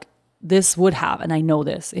 Like this would have, and I know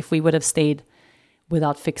this, if we would have stayed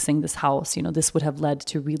without fixing this house, this would have led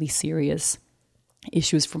to really serious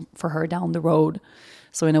issues for her down the road.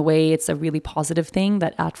 So in a way, it's a really positive thing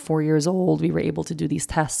that at 4 years old, we were able to do these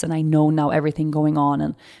tests. And I know now everything going on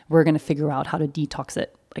and we're going to figure out how to detox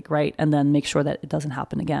it, right? And then make sure that it doesn't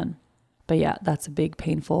happen again. But yeah, that's a big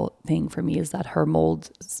painful thing for me is that her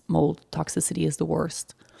mold toxicity is the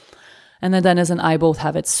worst. And then Dennis and I both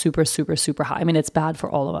have it super, super, super high. I mean, it's bad for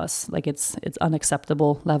all of us. It's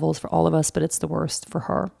unacceptable levels for all of us, but it's the worst for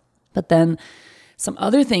her. But then some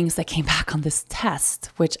other things that came back on this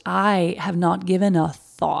test, which I have not given a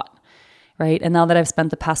thought, right? And now that I've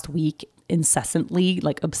spent the past week incessantly,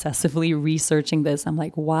 obsessively researching this, I'm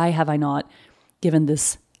like, why have I not given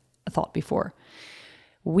this a thought before?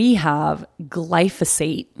 We have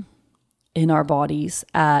glyphosate in our bodies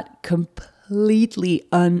at completely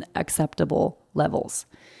unacceptable levels.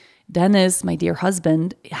 Dennis, my dear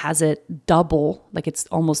husband, has it double, it's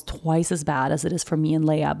almost twice as bad as it is for me and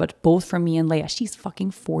Leia, but both for me and Leia, she's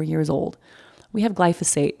fucking 4 years old. we have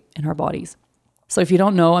glyphosate in our bodies. So if you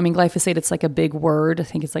don't know, I mean, glyphosate, it's like a big word. I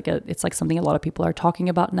think it's like something a lot of people are talking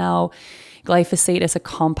about now. Glyphosate is a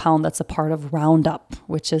compound that's a part of Roundup,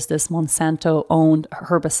 which is this Monsanto-owned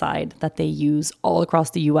herbicide that they use all across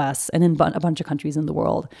the US and in a bunch of countries in the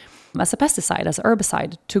world as a pesticide, as an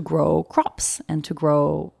herbicide to grow crops and to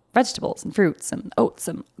grow vegetables and fruits and oats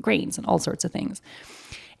and grains and all sorts of things.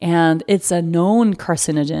 And it's a known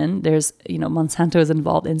carcinogen. There's, Monsanto is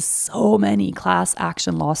involved in so many class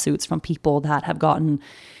action lawsuits from people that have gotten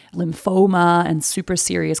lymphoma and super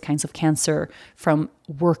serious kinds of cancer from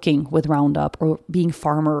working with Roundup or being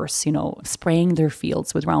farmers, spraying their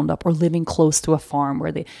fields with Roundup or living close to a farm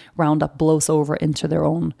where the Roundup blows over into their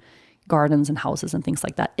own gardens and houses and things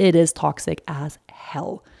like that. It is toxic as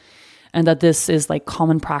hell. And that this is like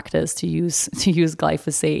common practice to use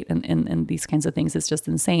glyphosate and these kinds of things is just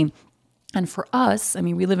insane. And for us, I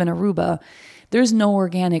mean, we live in Aruba. There's no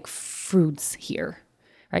organic fruits here,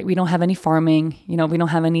 right? We don't have any farming. We don't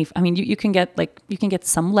have any. I mean, you can get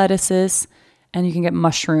some lettuces and you can get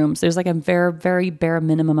mushrooms. There's like a very, very bare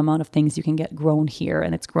minimum amount of things you can get grown here,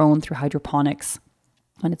 and it's grown through hydroponics,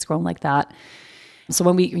 and it's grown like that. So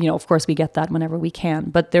when we, of course, we get that whenever we can,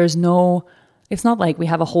 but there's no. It's not like we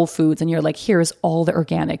have a Whole Foods and you're like, here's all the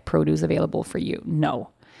organic produce available for you. No.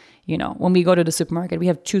 When we go to the supermarket, we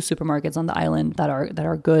have 2 supermarkets on the island that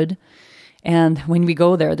are good. And when we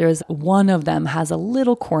go there, there's one of them has a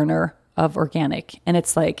little corner of organic. And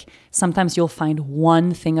it's like, sometimes you'll find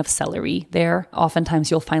one thing of celery there. Oftentimes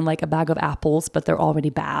you'll find like a bag of apples, but they're already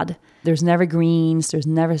bad. There's never greens. There's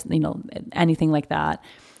never, anything like that.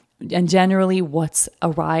 And generally what's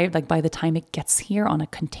arrived, like by the time it gets here on a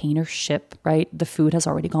container ship, right, the food has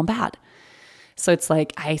already gone bad. So it's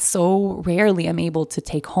like I so rarely am able to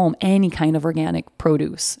take home any kind of organic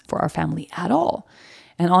produce for our family at all.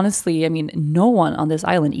 And honestly, I mean, no one on this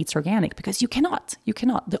island eats organic because you cannot.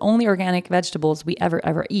 The only organic vegetables we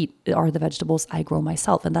ever eat are the vegetables I grow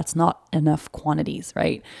myself. And that's not enough quantities,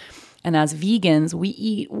 right? And as vegans, we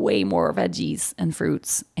eat way more veggies and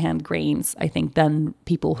fruits and grains, I think, than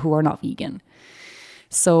people who are not vegan.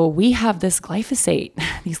 So we have these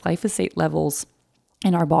glyphosate levels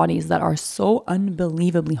in our bodies that are so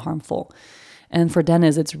unbelievably harmful. And for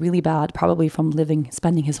Dennis, it's really bad, probably from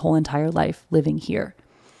spending his whole entire life living here.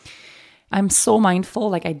 I'm so mindful,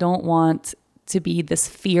 like I don't want to be this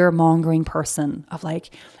fear-mongering person of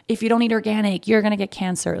like, if you don't eat organic, you're going to get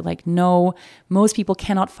cancer. Like, no, most people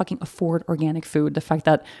cannot fucking afford organic food. The fact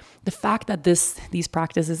that these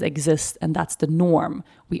practices exist and that's the norm.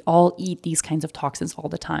 We all eat these kinds of toxins all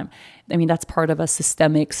the time. I mean, that's part of a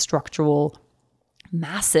systemic, structural,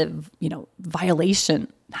 massive,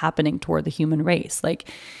 violation happening toward the human race. Like,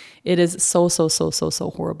 it is so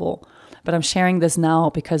horrible. But I'm sharing this now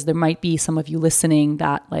because there might be some of you listening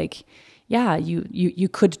that like, yeah, you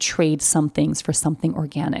could trade some things for something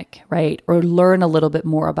organic, right? Or learn a little bit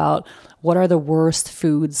more about what are the worst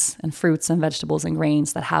foods and fruits and vegetables and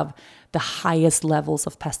grains that have the highest levels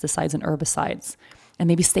of pesticides and herbicides, and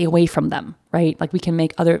maybe stay away from them, right? Like we can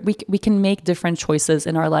make different choices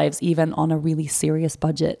in our lives, even on a really serious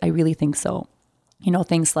budget. I really think so.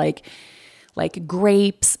 Things like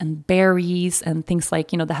grapes and berries and things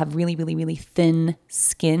like, that have really, really, really thin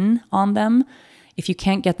skin on them. If you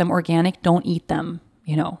can't get them organic, don't eat them,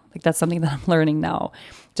 like that's something that I'm learning now,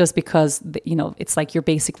 just because, it's like you're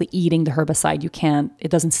basically eating the herbicide.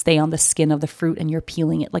 It doesn't stay on the skin of the fruit and you're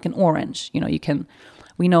peeling it like an orange.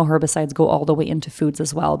 We know herbicides go all the way into foods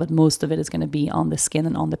as well, but most of it is going to be on the skin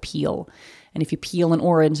and on the peel. And if you peel an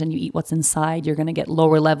orange and you eat what's inside, you're going to get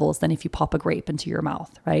lower levels than if you pop a grape into your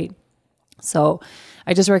mouth, right? So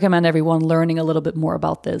I just recommend everyone learning a little bit more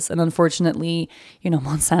about this. And unfortunately,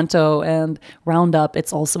 Monsanto and Roundup,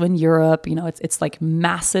 it's also in Europe. It's like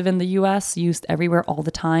massive in the US, used everywhere all the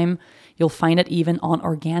time. You'll find it even on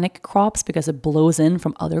organic crops because it blows in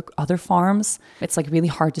from other farms. It's like really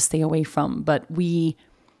hard to stay away from. But we,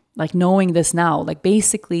 like knowing this now, like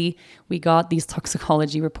basically we got these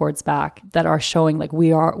toxicology reports back that are showing like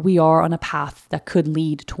we are on a path that could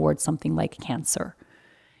lead towards something like cancer,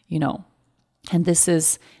 And this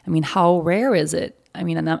is, how rare is it?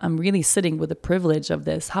 And I'm really sitting with the privilege of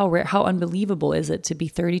this. How rare, how unbelievable is it to be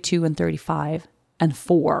 32 and 35 and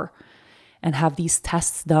 4 and have these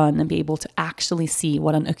tests done and be able to actually see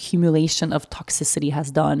what an accumulation of toxicity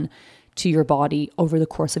has done to your body over the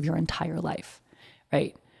course of your entire life,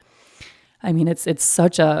 right? It's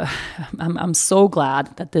such I'm so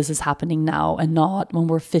glad that this is happening now and not when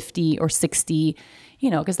we're 50 or 60,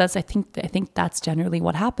 because I think that's generally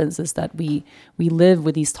what happens is that we live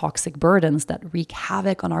with these toxic burdens that wreak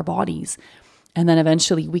havoc on our bodies And then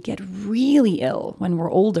eventually we get really ill when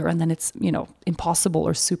we're older, and then it's, impossible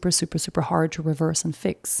or super, super, super hard to reverse and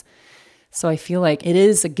fix. So I feel like it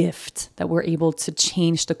is a gift that we're able to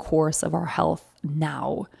change the course of our health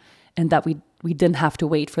now, and that we didn't have to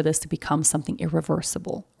wait for this to become something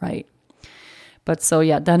irreversible, right? But so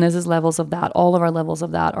yeah, Dennis's levels of that, all of our levels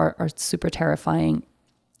of that are super terrifying.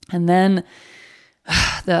 And then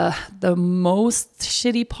the most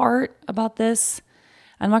shitty part about this,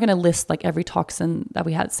 I'm not going to list like every toxin that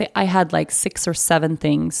we had. Say I had like 6 or 7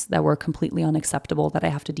 things that were completely unacceptable that I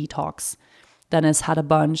have to detox. Dennis had a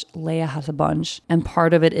bunch, Leia has a bunch. And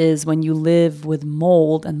part of it is when you live with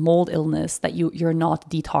mold and mold illness that you're not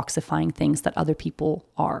detoxifying things that other people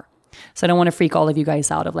are. So I don't want to freak all of you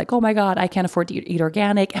guys out of like, oh my God, I can't afford to eat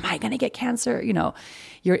organic. Am I going to get cancer?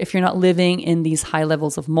 If you're not living in these high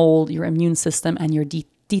levels of mold, your immune system and your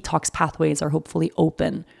detox pathways are hopefully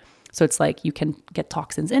open. So it's like you can get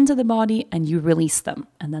toxins into the body and you release them.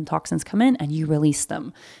 And then toxins come in and you release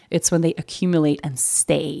them. It's when they accumulate and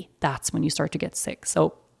stay. That's when you start to get sick.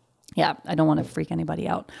 So yeah, I don't want to freak anybody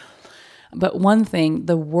out. But one thing,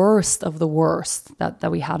 the worst of the worst that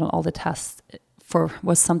we had on all the tests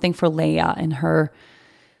was something for Leia in her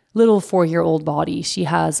little 4-year-old body. She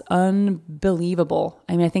has unbelievable,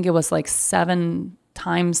 I think it was like 7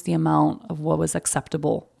 times the amount of what was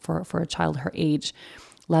acceptable for a child her age,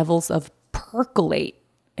 levels of percolate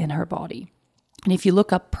in her body. And if you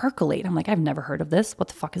look up percolate, I'm like, I've never heard of this. What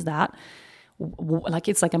the fuck is that? Like,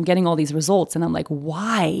 it's like I'm getting all these results and I'm like,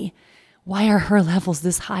 why are her levels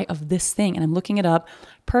this high of this thing? And I'm looking it up.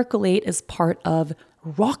 Percolate is part of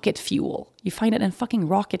rocket fuel. You find it in fucking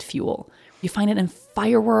rocket fuel. You find it in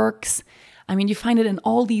fireworks. You find it in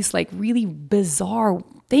all these like really bizarre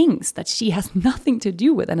things that she has nothing to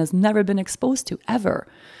do with and has never been exposed to ever.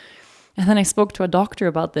 And then I spoke to a doctor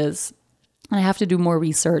about this. I have to do more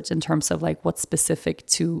research in terms of like what's specific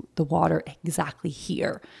to the water exactly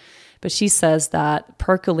here. But she says that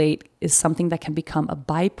percolate is something that can become a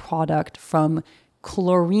byproduct from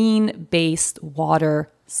chlorine-based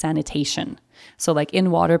water sanitation. So like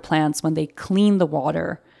in water plants, when they clean the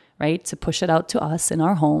water, right, to push it out to us in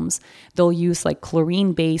our homes, they'll use like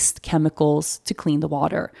chlorine-based chemicals to clean the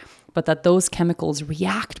water. But that those chemicals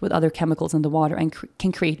react with other chemicals in the water and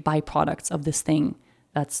can create byproducts of this thing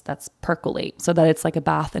that's percolate. So that it's like a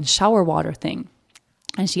bath and shower water thing.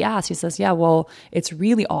 And she says, yeah, well, it's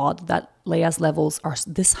really odd that Leia's levels are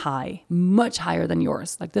this high, much higher than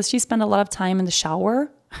yours. Like, does she spend a lot of time in the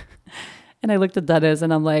shower? And I looked at Dennis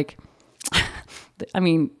and I'm like,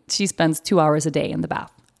 she spends 2 hours a day in the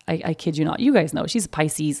bath. I kid you not. You guys know, she's a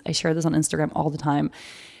Pisces. I share this on Instagram all the time.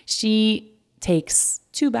 She takes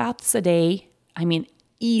 2 baths a day.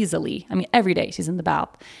 Easily. Every day she's in the bath.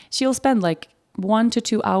 She'll spend like 1 to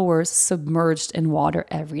 2 hours submerged in water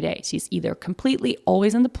every day. She's either completely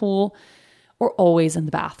always in the pool or always in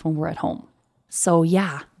the bath when we're at home. So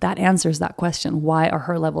yeah, that answers that question. Why are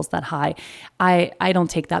her levels that high? I don't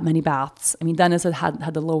take that many baths. Dennis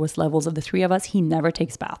had the lowest levels of the 3 of us. He never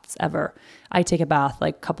takes baths ever. I take a bath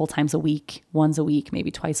like a couple times a week, once a week,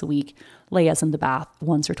 maybe twice a week. Leia's in the bath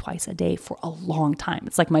once or twice a day for a long time.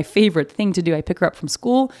 It's like my favorite thing to do. I pick her up from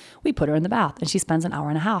school, we put her in the bath, and she spends an hour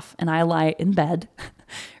and a half. And I lie in bed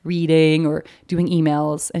reading or doing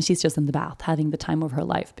emails, and she's just in the bath having the time of her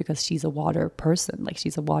life because she's a water person, like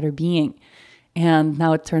she's a water being. And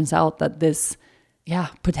now it turns out that this,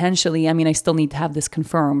 potentially, I still need to have this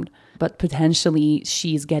confirmed, but potentially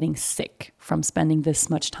she's getting sick from spending this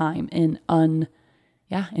much time in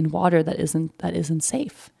water that isn't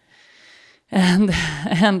safe. And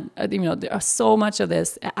there are so much of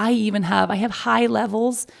this. I have high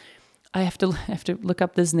levels. I have to look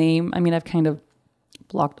up this name. I've kind of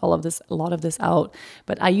blocked a lot of this out,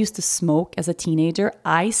 but I used to smoke as a teenager.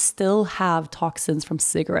 I still have toxins from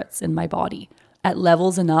cigarettes in my body at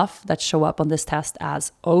levels enough that show up on this test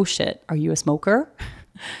as, oh shit, are you a smoker?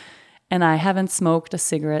 And I haven't smoked a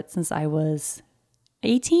cigarette since I was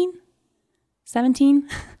 18, 17.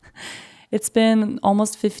 It's been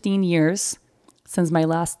almost 15 years since my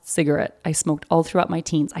last cigarette. I smoked all throughout my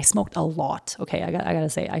teens. I smoked a lot. Okay, I gotta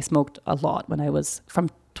say, I smoked a lot when I was from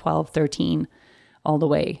 12, 13 all the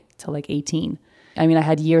way to like 18. I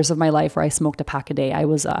had years of my life where I smoked a pack a day.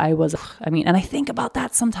 And I think about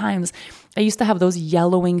that sometimes. I used to have those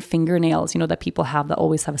yellowing fingernails, that people have that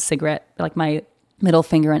always have a cigarette. Like my middle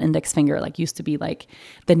finger and index finger, like used to be like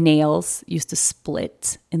the nails used to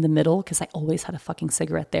split in the middle because I always had a fucking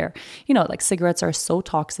cigarette there. Like cigarettes are so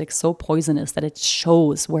toxic, so poisonous that it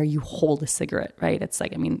shows where you hold a cigarette, right? It's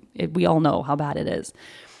like, we all know how bad it is.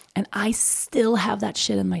 And I still have that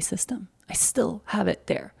shit in my system. I still have it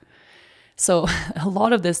there. So a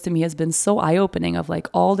lot of this to me has been so eye-opening of like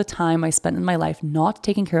all the time I spent in my life not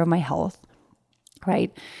taking care of my health,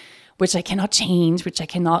 right? Which I cannot change, which I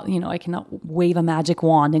cannot, I cannot wave a magic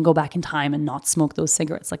wand and go back in time and not smoke those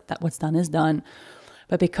cigarettes. Like that, what's done is done.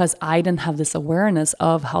 But because I didn't have this awareness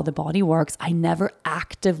of how the body works, I never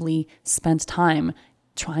actively spent time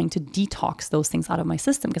trying to detox those things out of my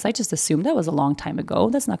system because I just assumed that was a long time ago.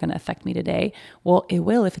 That's not going to affect me today. Well, it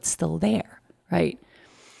will if it's still there, right?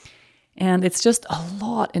 And it's just a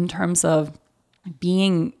lot in terms of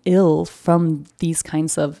being ill from these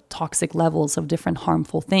kinds of toxic levels of different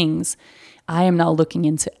harmful things. I am now looking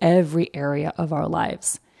into every area of our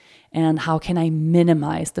lives and how can I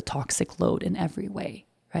minimize the toxic load in every way,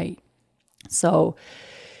 right? So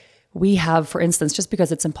we have, for instance, just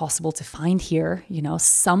because it's impossible to find here,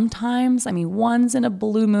 sometimes, once in a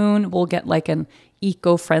blue moon, we'll get like an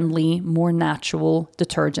eco-friendly, more natural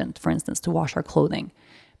detergent, for instance, to wash our clothing.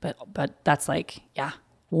 But that's like,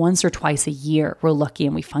 once or twice a year, we're lucky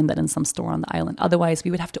and we find that in some store on the island. Otherwise, we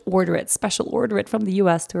would have to special order it from the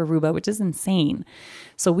US to Aruba, which is insane.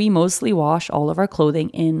 So we mostly wash all of our clothing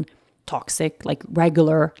in toxic, like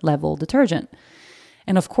regular level detergent.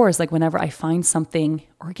 And of course, like whenever I find something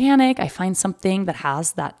organic, I find something that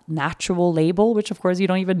has that natural label, which of course you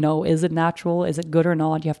don't even know, is it natural? Is it good or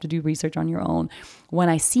not? You have to do research on your own. When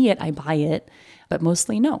I see it, I buy it, but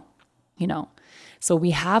mostly no, So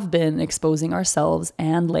we have been exposing ourselves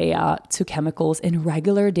and Leia to chemicals in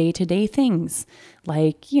regular day-to-day things,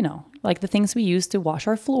 like the things we use to wash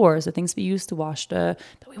our floors, the things we use to that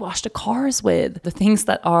we wash the cars with, the things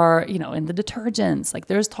that are, in the detergents. Like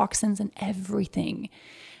there's toxins in everything.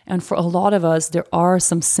 And for a lot of us, there are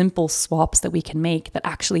some simple swaps that we can make that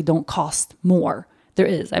actually don't cost more. There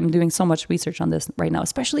is. I'm doing so much research on this right now,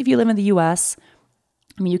 especially if you live in the US.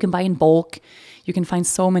 You can buy in bulk. You can find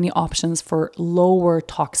so many options for lower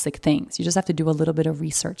toxic things. You just have to do a little bit of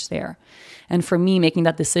research there. And for me, making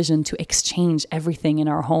that decision to exchange everything in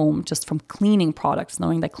our home just from cleaning products,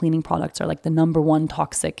 knowing that cleaning products are like the number one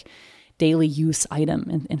toxic daily use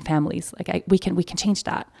item in families, we can change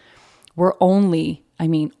that. We're only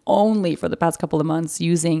for the past couple of months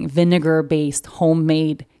using vinegar-based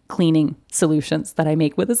homemade cleaning solutions that I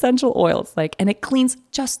make with essential oils, and it cleans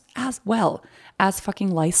just as well as fucking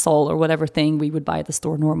Lysol or whatever thing we would buy at the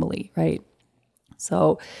store normally, right?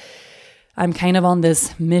 So I'm kind of on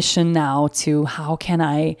this mission now to how can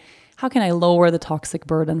I lower the toxic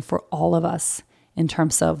burden for all of us in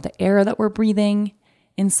terms of the air that we're breathing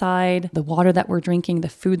inside, the water that we're drinking, the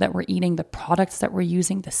food that we're eating, the products that we're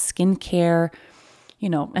using, the skincare,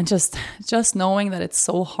 and just knowing that it's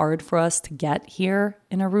so hard for us to get here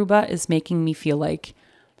in Aruba is making me feel like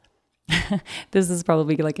this is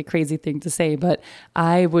probably like a crazy thing to say, but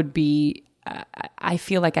I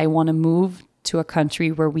feel like I want to move to a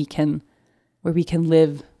country where we can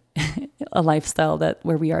live a lifestyle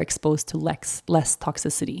where we are exposed to less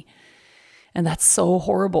toxicity. And that's so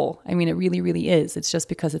horrible. It really, really is. It's just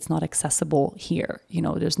because it's not accessible here.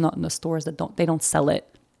 There's not in the stores that don't sell it.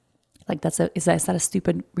 Like is that a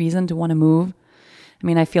stupid reason to want to move?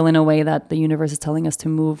 I feel in a way that the universe is telling us to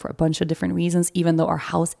move for a bunch of different reasons, even though our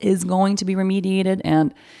house is going to be remediated.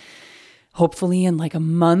 And hopefully in like a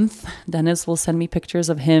month, Dennis will send me pictures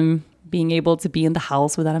of him being able to be in the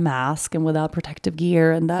house without a mask and without protective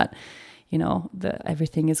gear, and that,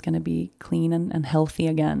 everything is going to be clean and healthy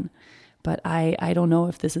again. But I don't know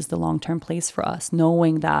if this is the long-term place for us,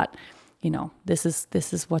 knowing that, this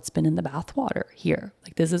is what's been in the bathwater here.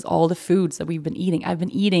 Like this is all the foods that we've been eating. I've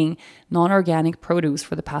been eating non-organic produce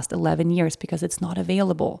for the past 11 years because it's not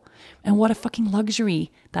available. And what a fucking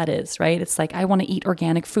luxury that is, right? It's like, I want to eat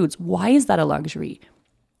organic foods. Why is that a luxury?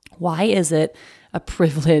 Why is it a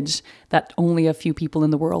privilege that only a few people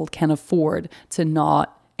in the world can afford to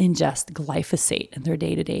not ingest glyphosate in their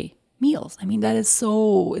day-to-day meals? That is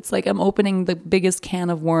so, it's like I'm opening the biggest can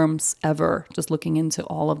of worms ever, just looking into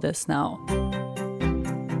all of this now.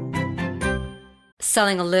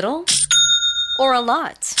 Selling a little or a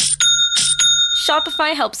lot?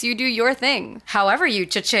 Shopify helps you do your thing, however you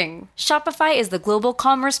cha-ching. Shopify is the global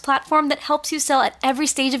commerce platform that helps you sell at every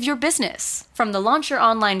stage of your business. From the launch your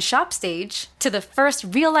online shop stage, to the first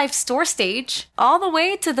real-life store stage, all the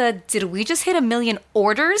way to the did we just hit 1 million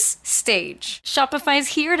orders stage. Shopify's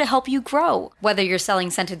here to help you grow. Whether you're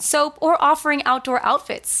selling scented soap or offering outdoor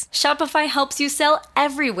outfits, Shopify helps you sell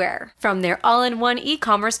everywhere. From their all-in-one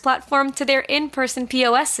e-commerce platform to their in-person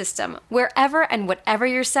POS system, wherever and whatever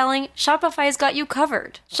you're selling, Shopify's got you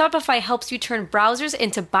covered. Shopify helps you turn browsers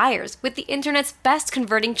into buyers with the internet's best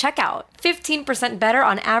converting checkout. 15% better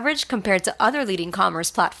on average compared to other leading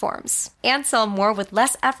commerce platforms. And sell more with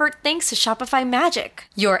less effort thanks to Shopify Magic,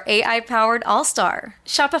 your AI-powered all-star.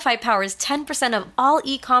 Shopify powers 10% of all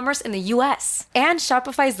e-commerce in the US. And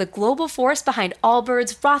Shopify is the global force behind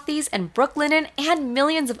Allbirds, Rothy's, and Brooklinen, and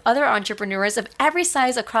millions of other entrepreneurs of every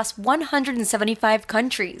size across 175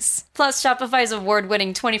 countries. Plus, Shopify's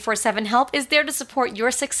award-winning 24/7 help is there to support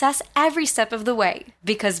your success every step of the way.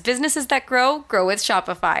 Because businesses that grow with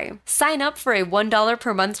Shopify. Sign up for a $1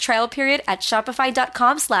 per month trial period at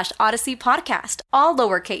shopify.com/Odyssey Podcast, all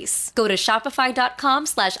lowercase. Go to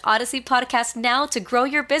shopify.com/Odyssey Podcast now to grow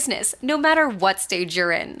your business, no matter what stage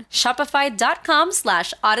you're in.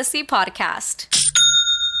 Shopify.com/Odyssey Podcast.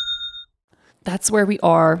 That's where we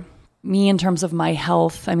are. Me, in terms of my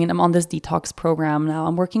health, I mean, I'm on this detox program now.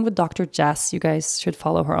 I'm working with Dr. Jess. You guys should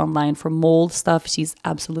follow her online for mold stuff. She's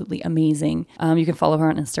absolutely amazing. You can follow her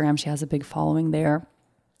on Instagram. She has a big following there.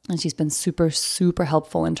 And she's been super, super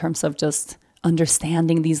helpful in terms of just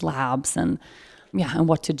understanding these labs and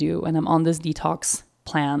what to do. And I'm on this detox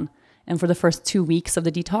plan. And for the first 2 weeks of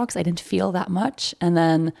the detox, I didn't feel that much. And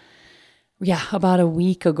then about a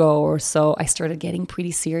week ago or so, I started getting pretty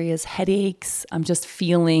serious headaches. I'm just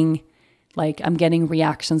feeling like I'm getting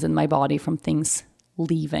reactions in my body from things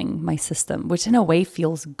leaving my system, which in a way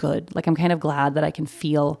feels good. Like I'm kind of glad that I can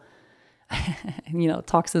feel,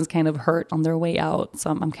 toxins kind of hurt on their way out. So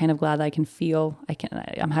I'm kind of glad that I can feel,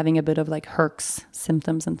 I'm having a bit of like Herx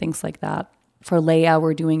symptoms and things like that. For Leia,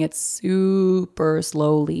 we're doing it super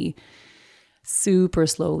slowly.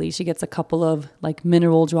 She gets a couple of like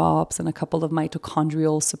mineral drops and a couple of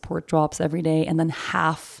mitochondrial support drops every day, and then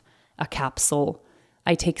half a capsule.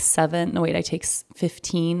 I take 15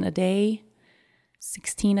 a day,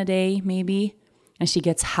 16 a day maybe. And she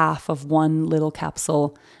gets half of one little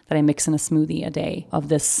capsule that I mix in a smoothie a day of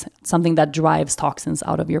this, something that drives toxins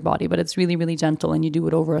out of your body. But it's really, really gentle, and you do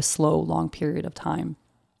it over a slow, long period of time.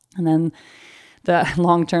 And then the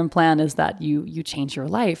long-term plan is that you change your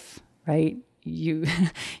life, right? You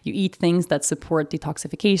eat things that support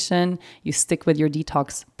detoxification, you stick with your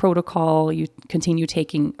detox protocol, you continue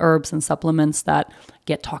taking herbs and supplements that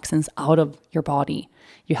get toxins out of your body.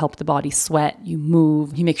 You help the body sweat, you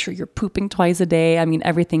move, you make sure you're pooping twice a day. I mean,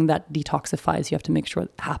 everything that detoxifies, you have to make sure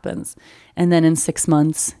it happens. And then in 6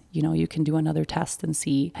 months, you can do another test and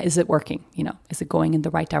see, is it working? Is it going in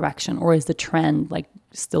the right direction? Or is the trend like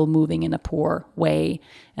still moving in a poor way?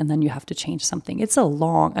 And then you have to change something. It's I'm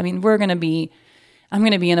going to be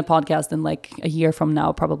in a podcast in like a year from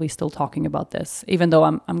now, probably still talking about this, even though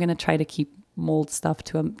I'm going to try to keep mold stuff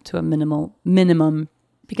to a minimum,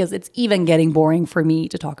 because it's even getting boring for me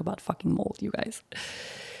to talk about fucking mold, you guys.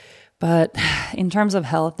 But in terms of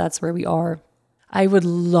health, that's where we are. I would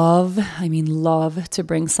love to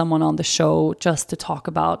bring someone on the show just to talk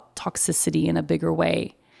about toxicity in a bigger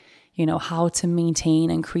way. How to maintain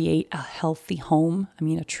and create a healthy home.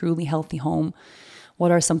 a truly healthy home.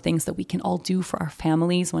 What are some things that we can all do for our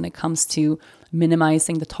families when it comes to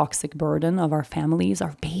minimizing the toxic burden of our families,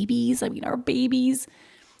 our babies? Our babies.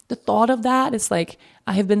 The thought of that is like,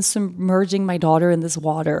 I have been submerging my daughter in this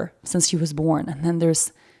water since she was born. And then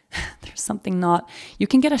there's something you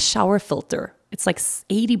can get a shower filter. It's like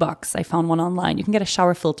 $80. I found one online. You can get a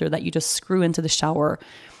shower filter that you just screw into the shower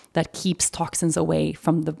that keeps toxins away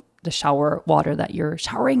from the shower water that you're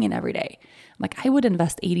showering in every day. I would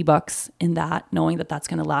invest $80 in that, knowing that that's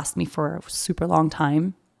going to last me for a super long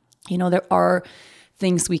time. There are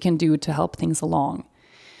things we can do to help things along.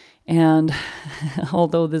 And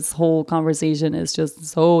although this whole conversation is just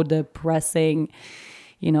so depressing,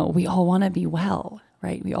 we all want to be well,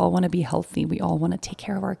 right? We all want to be healthy. We all want to take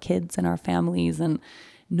care of our kids and our families and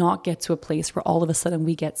not get to a place where all of a sudden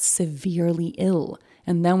we get severely ill.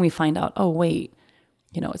 And then we find out, oh, wait,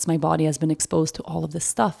 it's my body has been exposed to all of this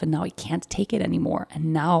stuff and now I can't take it anymore.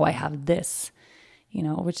 And now I have this,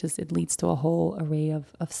 it leads to a whole array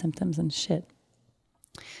of symptoms and shit.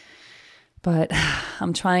 But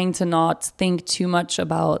I'm trying to not think too much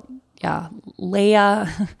about,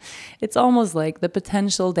 Leia. It's almost like the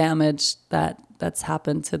potential damage that's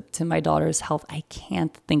happened to my daughter's health. I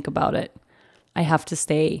can't think about it. I have to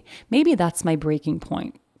stay. Maybe that's my breaking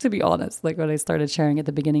point, to be honest, like what I started sharing at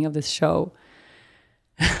the beginning of this show.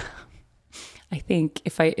 I think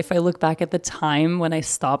if I look back at the time when I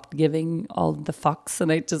stopped giving all the fucks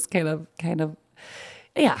and I just kind of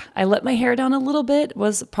I let my hair down a little bit,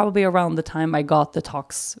 was probably around the time I got the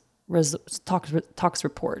tox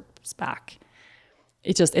reports back.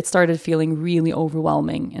 It started feeling really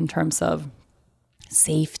overwhelming in terms of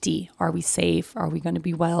safety. Are we safe? Are we going to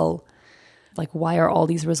be well? Like, why are all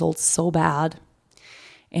these results so bad?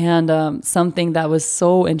 And something that was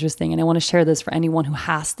so interesting, and I want to share this for anyone who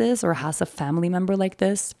has this or has a family member like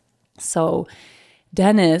this. So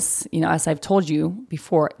Dennis, as I've told you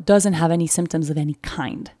before, doesn't have any symptoms of any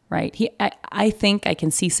kind, right? I think I can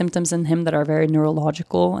see symptoms in him that are very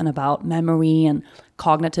neurological and about memory and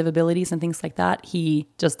cognitive abilities and things like that. He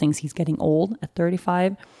just thinks he's getting old at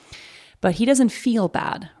 35, but he doesn't feel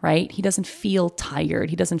bad, right? He doesn't feel tired.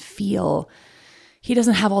 He doesn't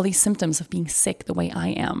have all these symptoms of being sick the way I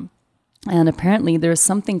am. And apparently there's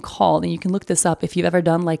something called, and you can look this up if you've ever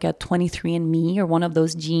done like a 23andMe or one of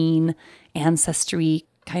those gene ancestry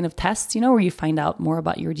kind of tests, where you find out more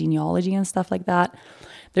about your genealogy and stuff like that.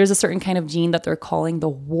 There's a certain kind of gene that they're calling the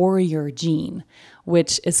warrior gene,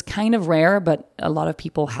 which is kind of rare, but a lot of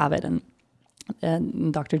people have it.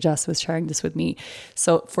 And Dr. Jess was sharing this with me.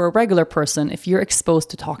 So for a regular person, if you're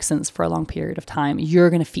exposed to toxins for a long period of time,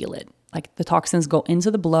 you're going to feel it. Like the toxins go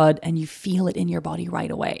into the blood and you feel it in your body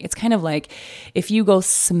right away. It's kind of like if you go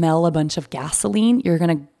smell a bunch of gasoline, you're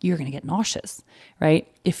gonna get nauseous, right?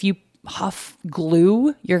 If you huff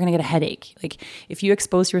glue, you're gonna get a headache. Like if you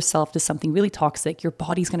expose yourself to something really toxic, your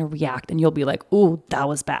body's gonna react and you'll be like, "Ooh, that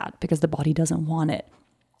was bad," because the body doesn't want it.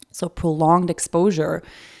 So prolonged exposure,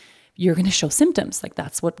 you're going to show symptoms. Like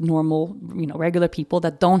that's what normal, regular people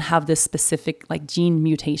that don't have this specific like gene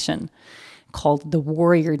mutation called the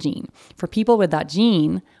warrior gene. For people with that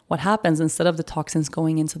gene, what happens instead of the toxins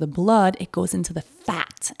going into the blood, it goes into the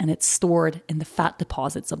fat and it's stored in the fat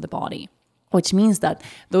deposits of the body, which means that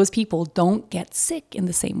those people don't get sick in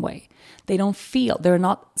the same way. They're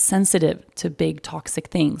not sensitive to big toxic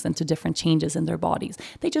things and to different changes in their bodies.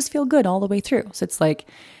 They just feel good all the way through. So it's like,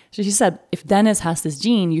 so she said, if Dennis has this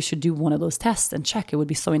gene, you should do one of those tests and check. It would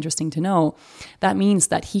be so interesting to know. That means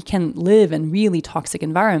that he can live in really toxic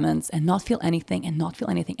environments and not feel anything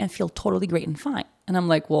and feel totally great and fine. And I'm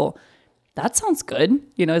like, well, that sounds good.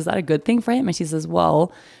 Is that a good thing for him? And she says,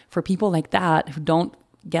 well, for people like that who don't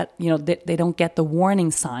get, they don't get the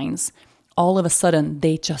warning signs, all of a sudden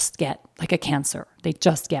they just get like a cancer. They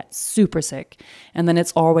just get super sick. And then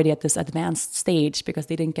it's already at this advanced stage because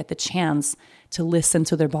they didn't get the chance to listen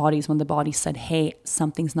to their bodies when the body said, hey,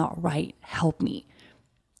 something's not right. Help me,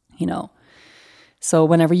 So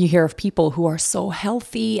whenever you hear of people who are so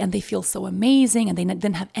healthy and they feel so amazing and they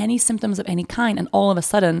didn't have any symptoms of any kind, and all of a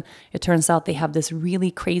sudden it turns out they have this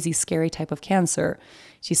really crazy, scary type of cancer,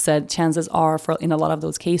 she said chances are in a lot of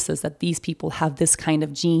those cases that these people have this kind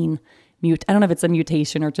of gene I don't know if it's a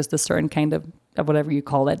mutation or just a certain kind of whatever you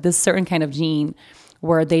call it, this certain kind of gene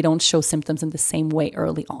where they don't show symptoms in the same way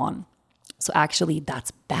early on. So actually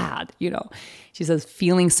that's bad, She says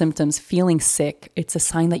feeling symptoms, feeling sick, it's a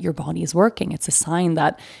sign that your body is working. It's a sign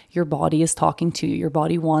that your body is talking to you. Your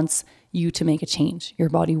body wants you to make a change. Your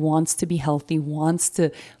body wants to be healthy, wants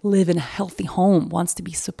to live in a healthy home, wants to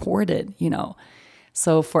be supported,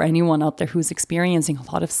 So for anyone out there who's experiencing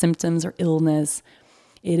a lot of symptoms or illness,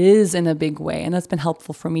 it is in a big way. And that's been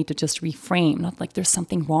helpful for me to just reframe, not like there's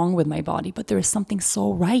something wrong with my body, but there is something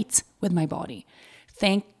so right with my body.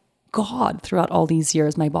 Thank God throughout all these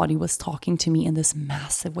years, my body was talking to me in this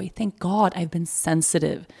massive way. Thank God I've been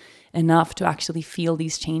sensitive enough to actually feel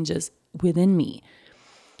these changes within me.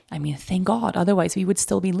 Thank God. Otherwise, we would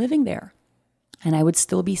still be living there and I would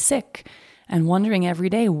still be sick and wondering every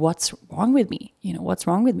day, what's wrong with me? What's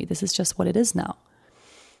wrong with me? This is just what it is now.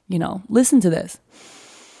 Listen to this.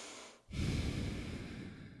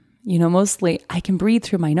 Mostly I can breathe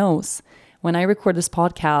through my nose. When I record this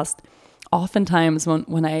podcast, oftentimes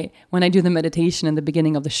when I do the meditation in the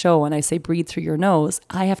beginning of the show and I say breathe through your nose,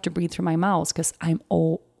 I have to breathe through my mouth because I'm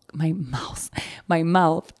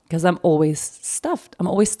always stuffed. I'm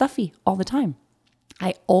always stuffy all the time.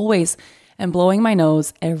 I always am blowing my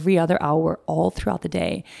nose every other hour all throughout the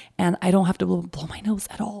day, and I don't have to blow my nose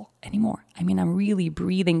at all anymore. I'm really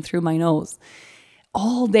breathing through my nose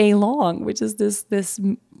all day long, which is this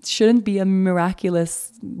shouldn't be a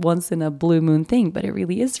miraculous once in a blue moon thing, but it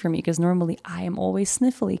really is for me because normally I am always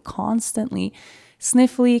sniffly, constantly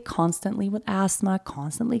with asthma,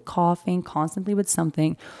 constantly coughing, constantly with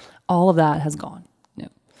something. All of that has gone. No.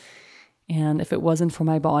 And if it wasn't for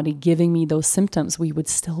my body giving me those symptoms, we would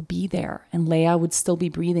still be there. And Leia would still be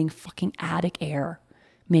breathing fucking attic air,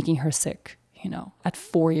 making her sick, at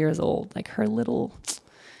 4 years old, like her little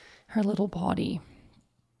body.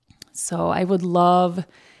 So I would love,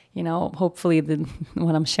 hopefully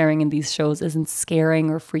what I'm sharing in these shows isn't scaring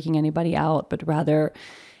or freaking anybody out, but rather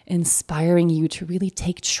inspiring you to really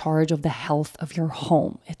take charge of the health of your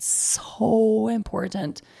home. It's so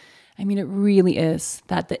important. It really is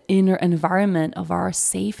that the inner environment of our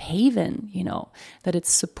safe haven, that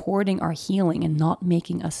it's supporting our healing and not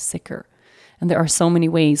making us sicker. And there are so many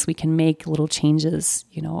ways we can make little changes,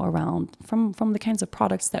 around from the kinds of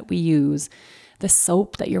products that we use, the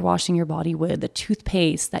soap that you're washing your body with, the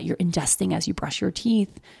toothpaste that you're ingesting as you brush your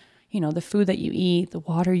teeth, the food that you eat, the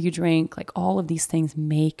water you drink, like all of these things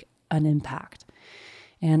make an impact.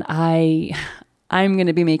 And I'm going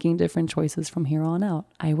to be making different choices from here on out.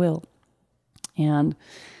 I will. And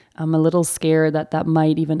I'm a little scared that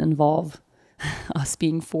might even involve us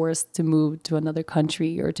being forced to move to another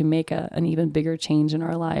country or to make an even bigger change in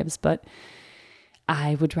our lives. But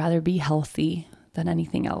I would rather be healthy than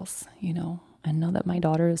anything else, and know that my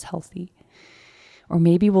daughter is healthy. Or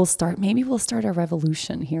maybe we'll start a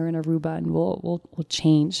revolution here in Aruba, and we'll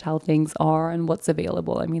change how things are and what's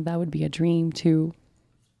available. I mean, that would be a dream too.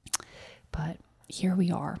 But here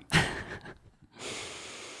we are.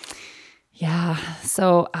 Yeah.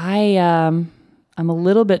 So I'm a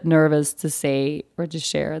little bit nervous to say or to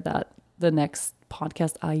share that the next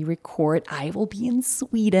podcast I record, I will be in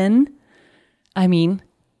Sweden. I mean,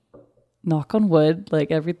 knock on wood,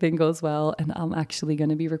 like everything goes well. And I'm actually going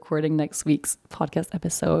to be recording next week's podcast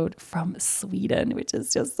episode from Sweden, which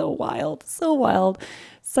is just so wild, so wild.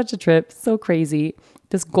 Such a trip, so crazy.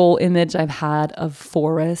 This goal image I've had of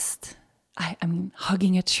forest, I mean,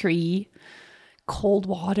 hugging a tree, cold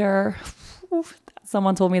water.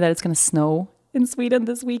 Someone told me that it's going to snow in Sweden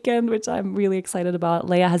this weekend, which I'm really excited about.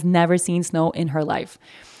 Leia has never seen snow in her life.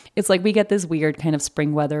 It's like we get this weird kind of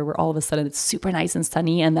spring weather where all of a sudden it's super nice and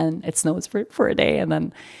sunny and then it snows for a day. And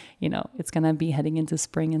then, it's going to be heading into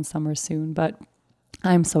spring and summer soon. But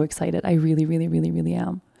I'm so excited. I really, really, really, really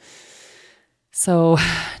am. So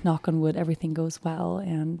knock on wood, everything goes well.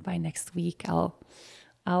 And by next week, I'll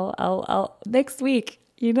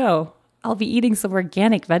be eating some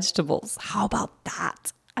organic vegetables. How about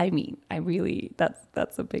that? I mean,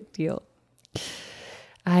 that's a big deal.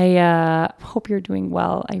 I hope you're doing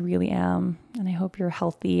well. I really am. And I hope you're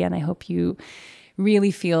healthy. And I hope you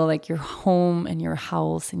really feel like your home and your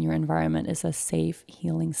house and your environment is a safe,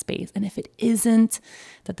 healing space. And if it isn't,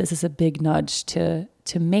 that this is a big nudge to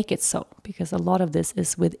make it so, because a lot of this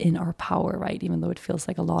is within our power, right? Even though it feels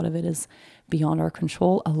like a lot of it is beyond our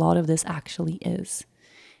control, a lot of this actually is.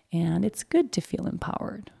 And it's good to feel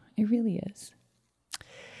empowered. It really is.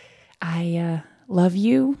 I love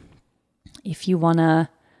you. If you want to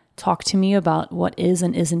talk to me about what is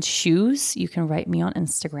and isn't shoes, you can write me on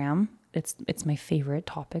Instagram. It's my favorite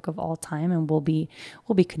topic of all time, and we'll be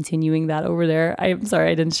continuing that over there. I'm sorry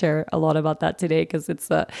I didn't share a lot about that today because it's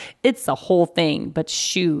a whole thing. But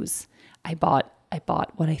shoes, I bought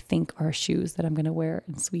what I think are shoes that I'm going to wear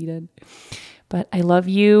in Sweden. But I love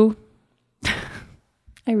you.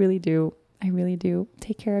 I really do. I really do.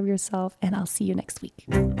 Take care of yourself, and I'll see you next week.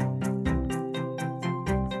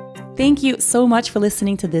 Thank you so much for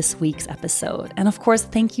listening to this week's episode. And of course,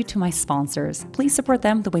 thank you to my sponsors. Please support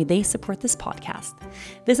them the way they support this podcast.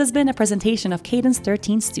 This has been a presentation of Cadence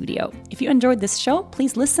 13 Studio. If you enjoyed this show,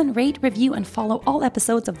 please listen, rate, review, and follow all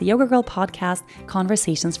episodes of the Yoga Girl podcast,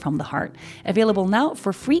 Conversations from the Heart. Available now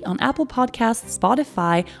for free on Apple Podcasts,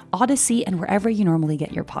 Spotify, Odyssey, and wherever you normally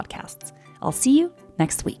get your podcasts. I'll see you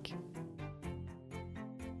next week.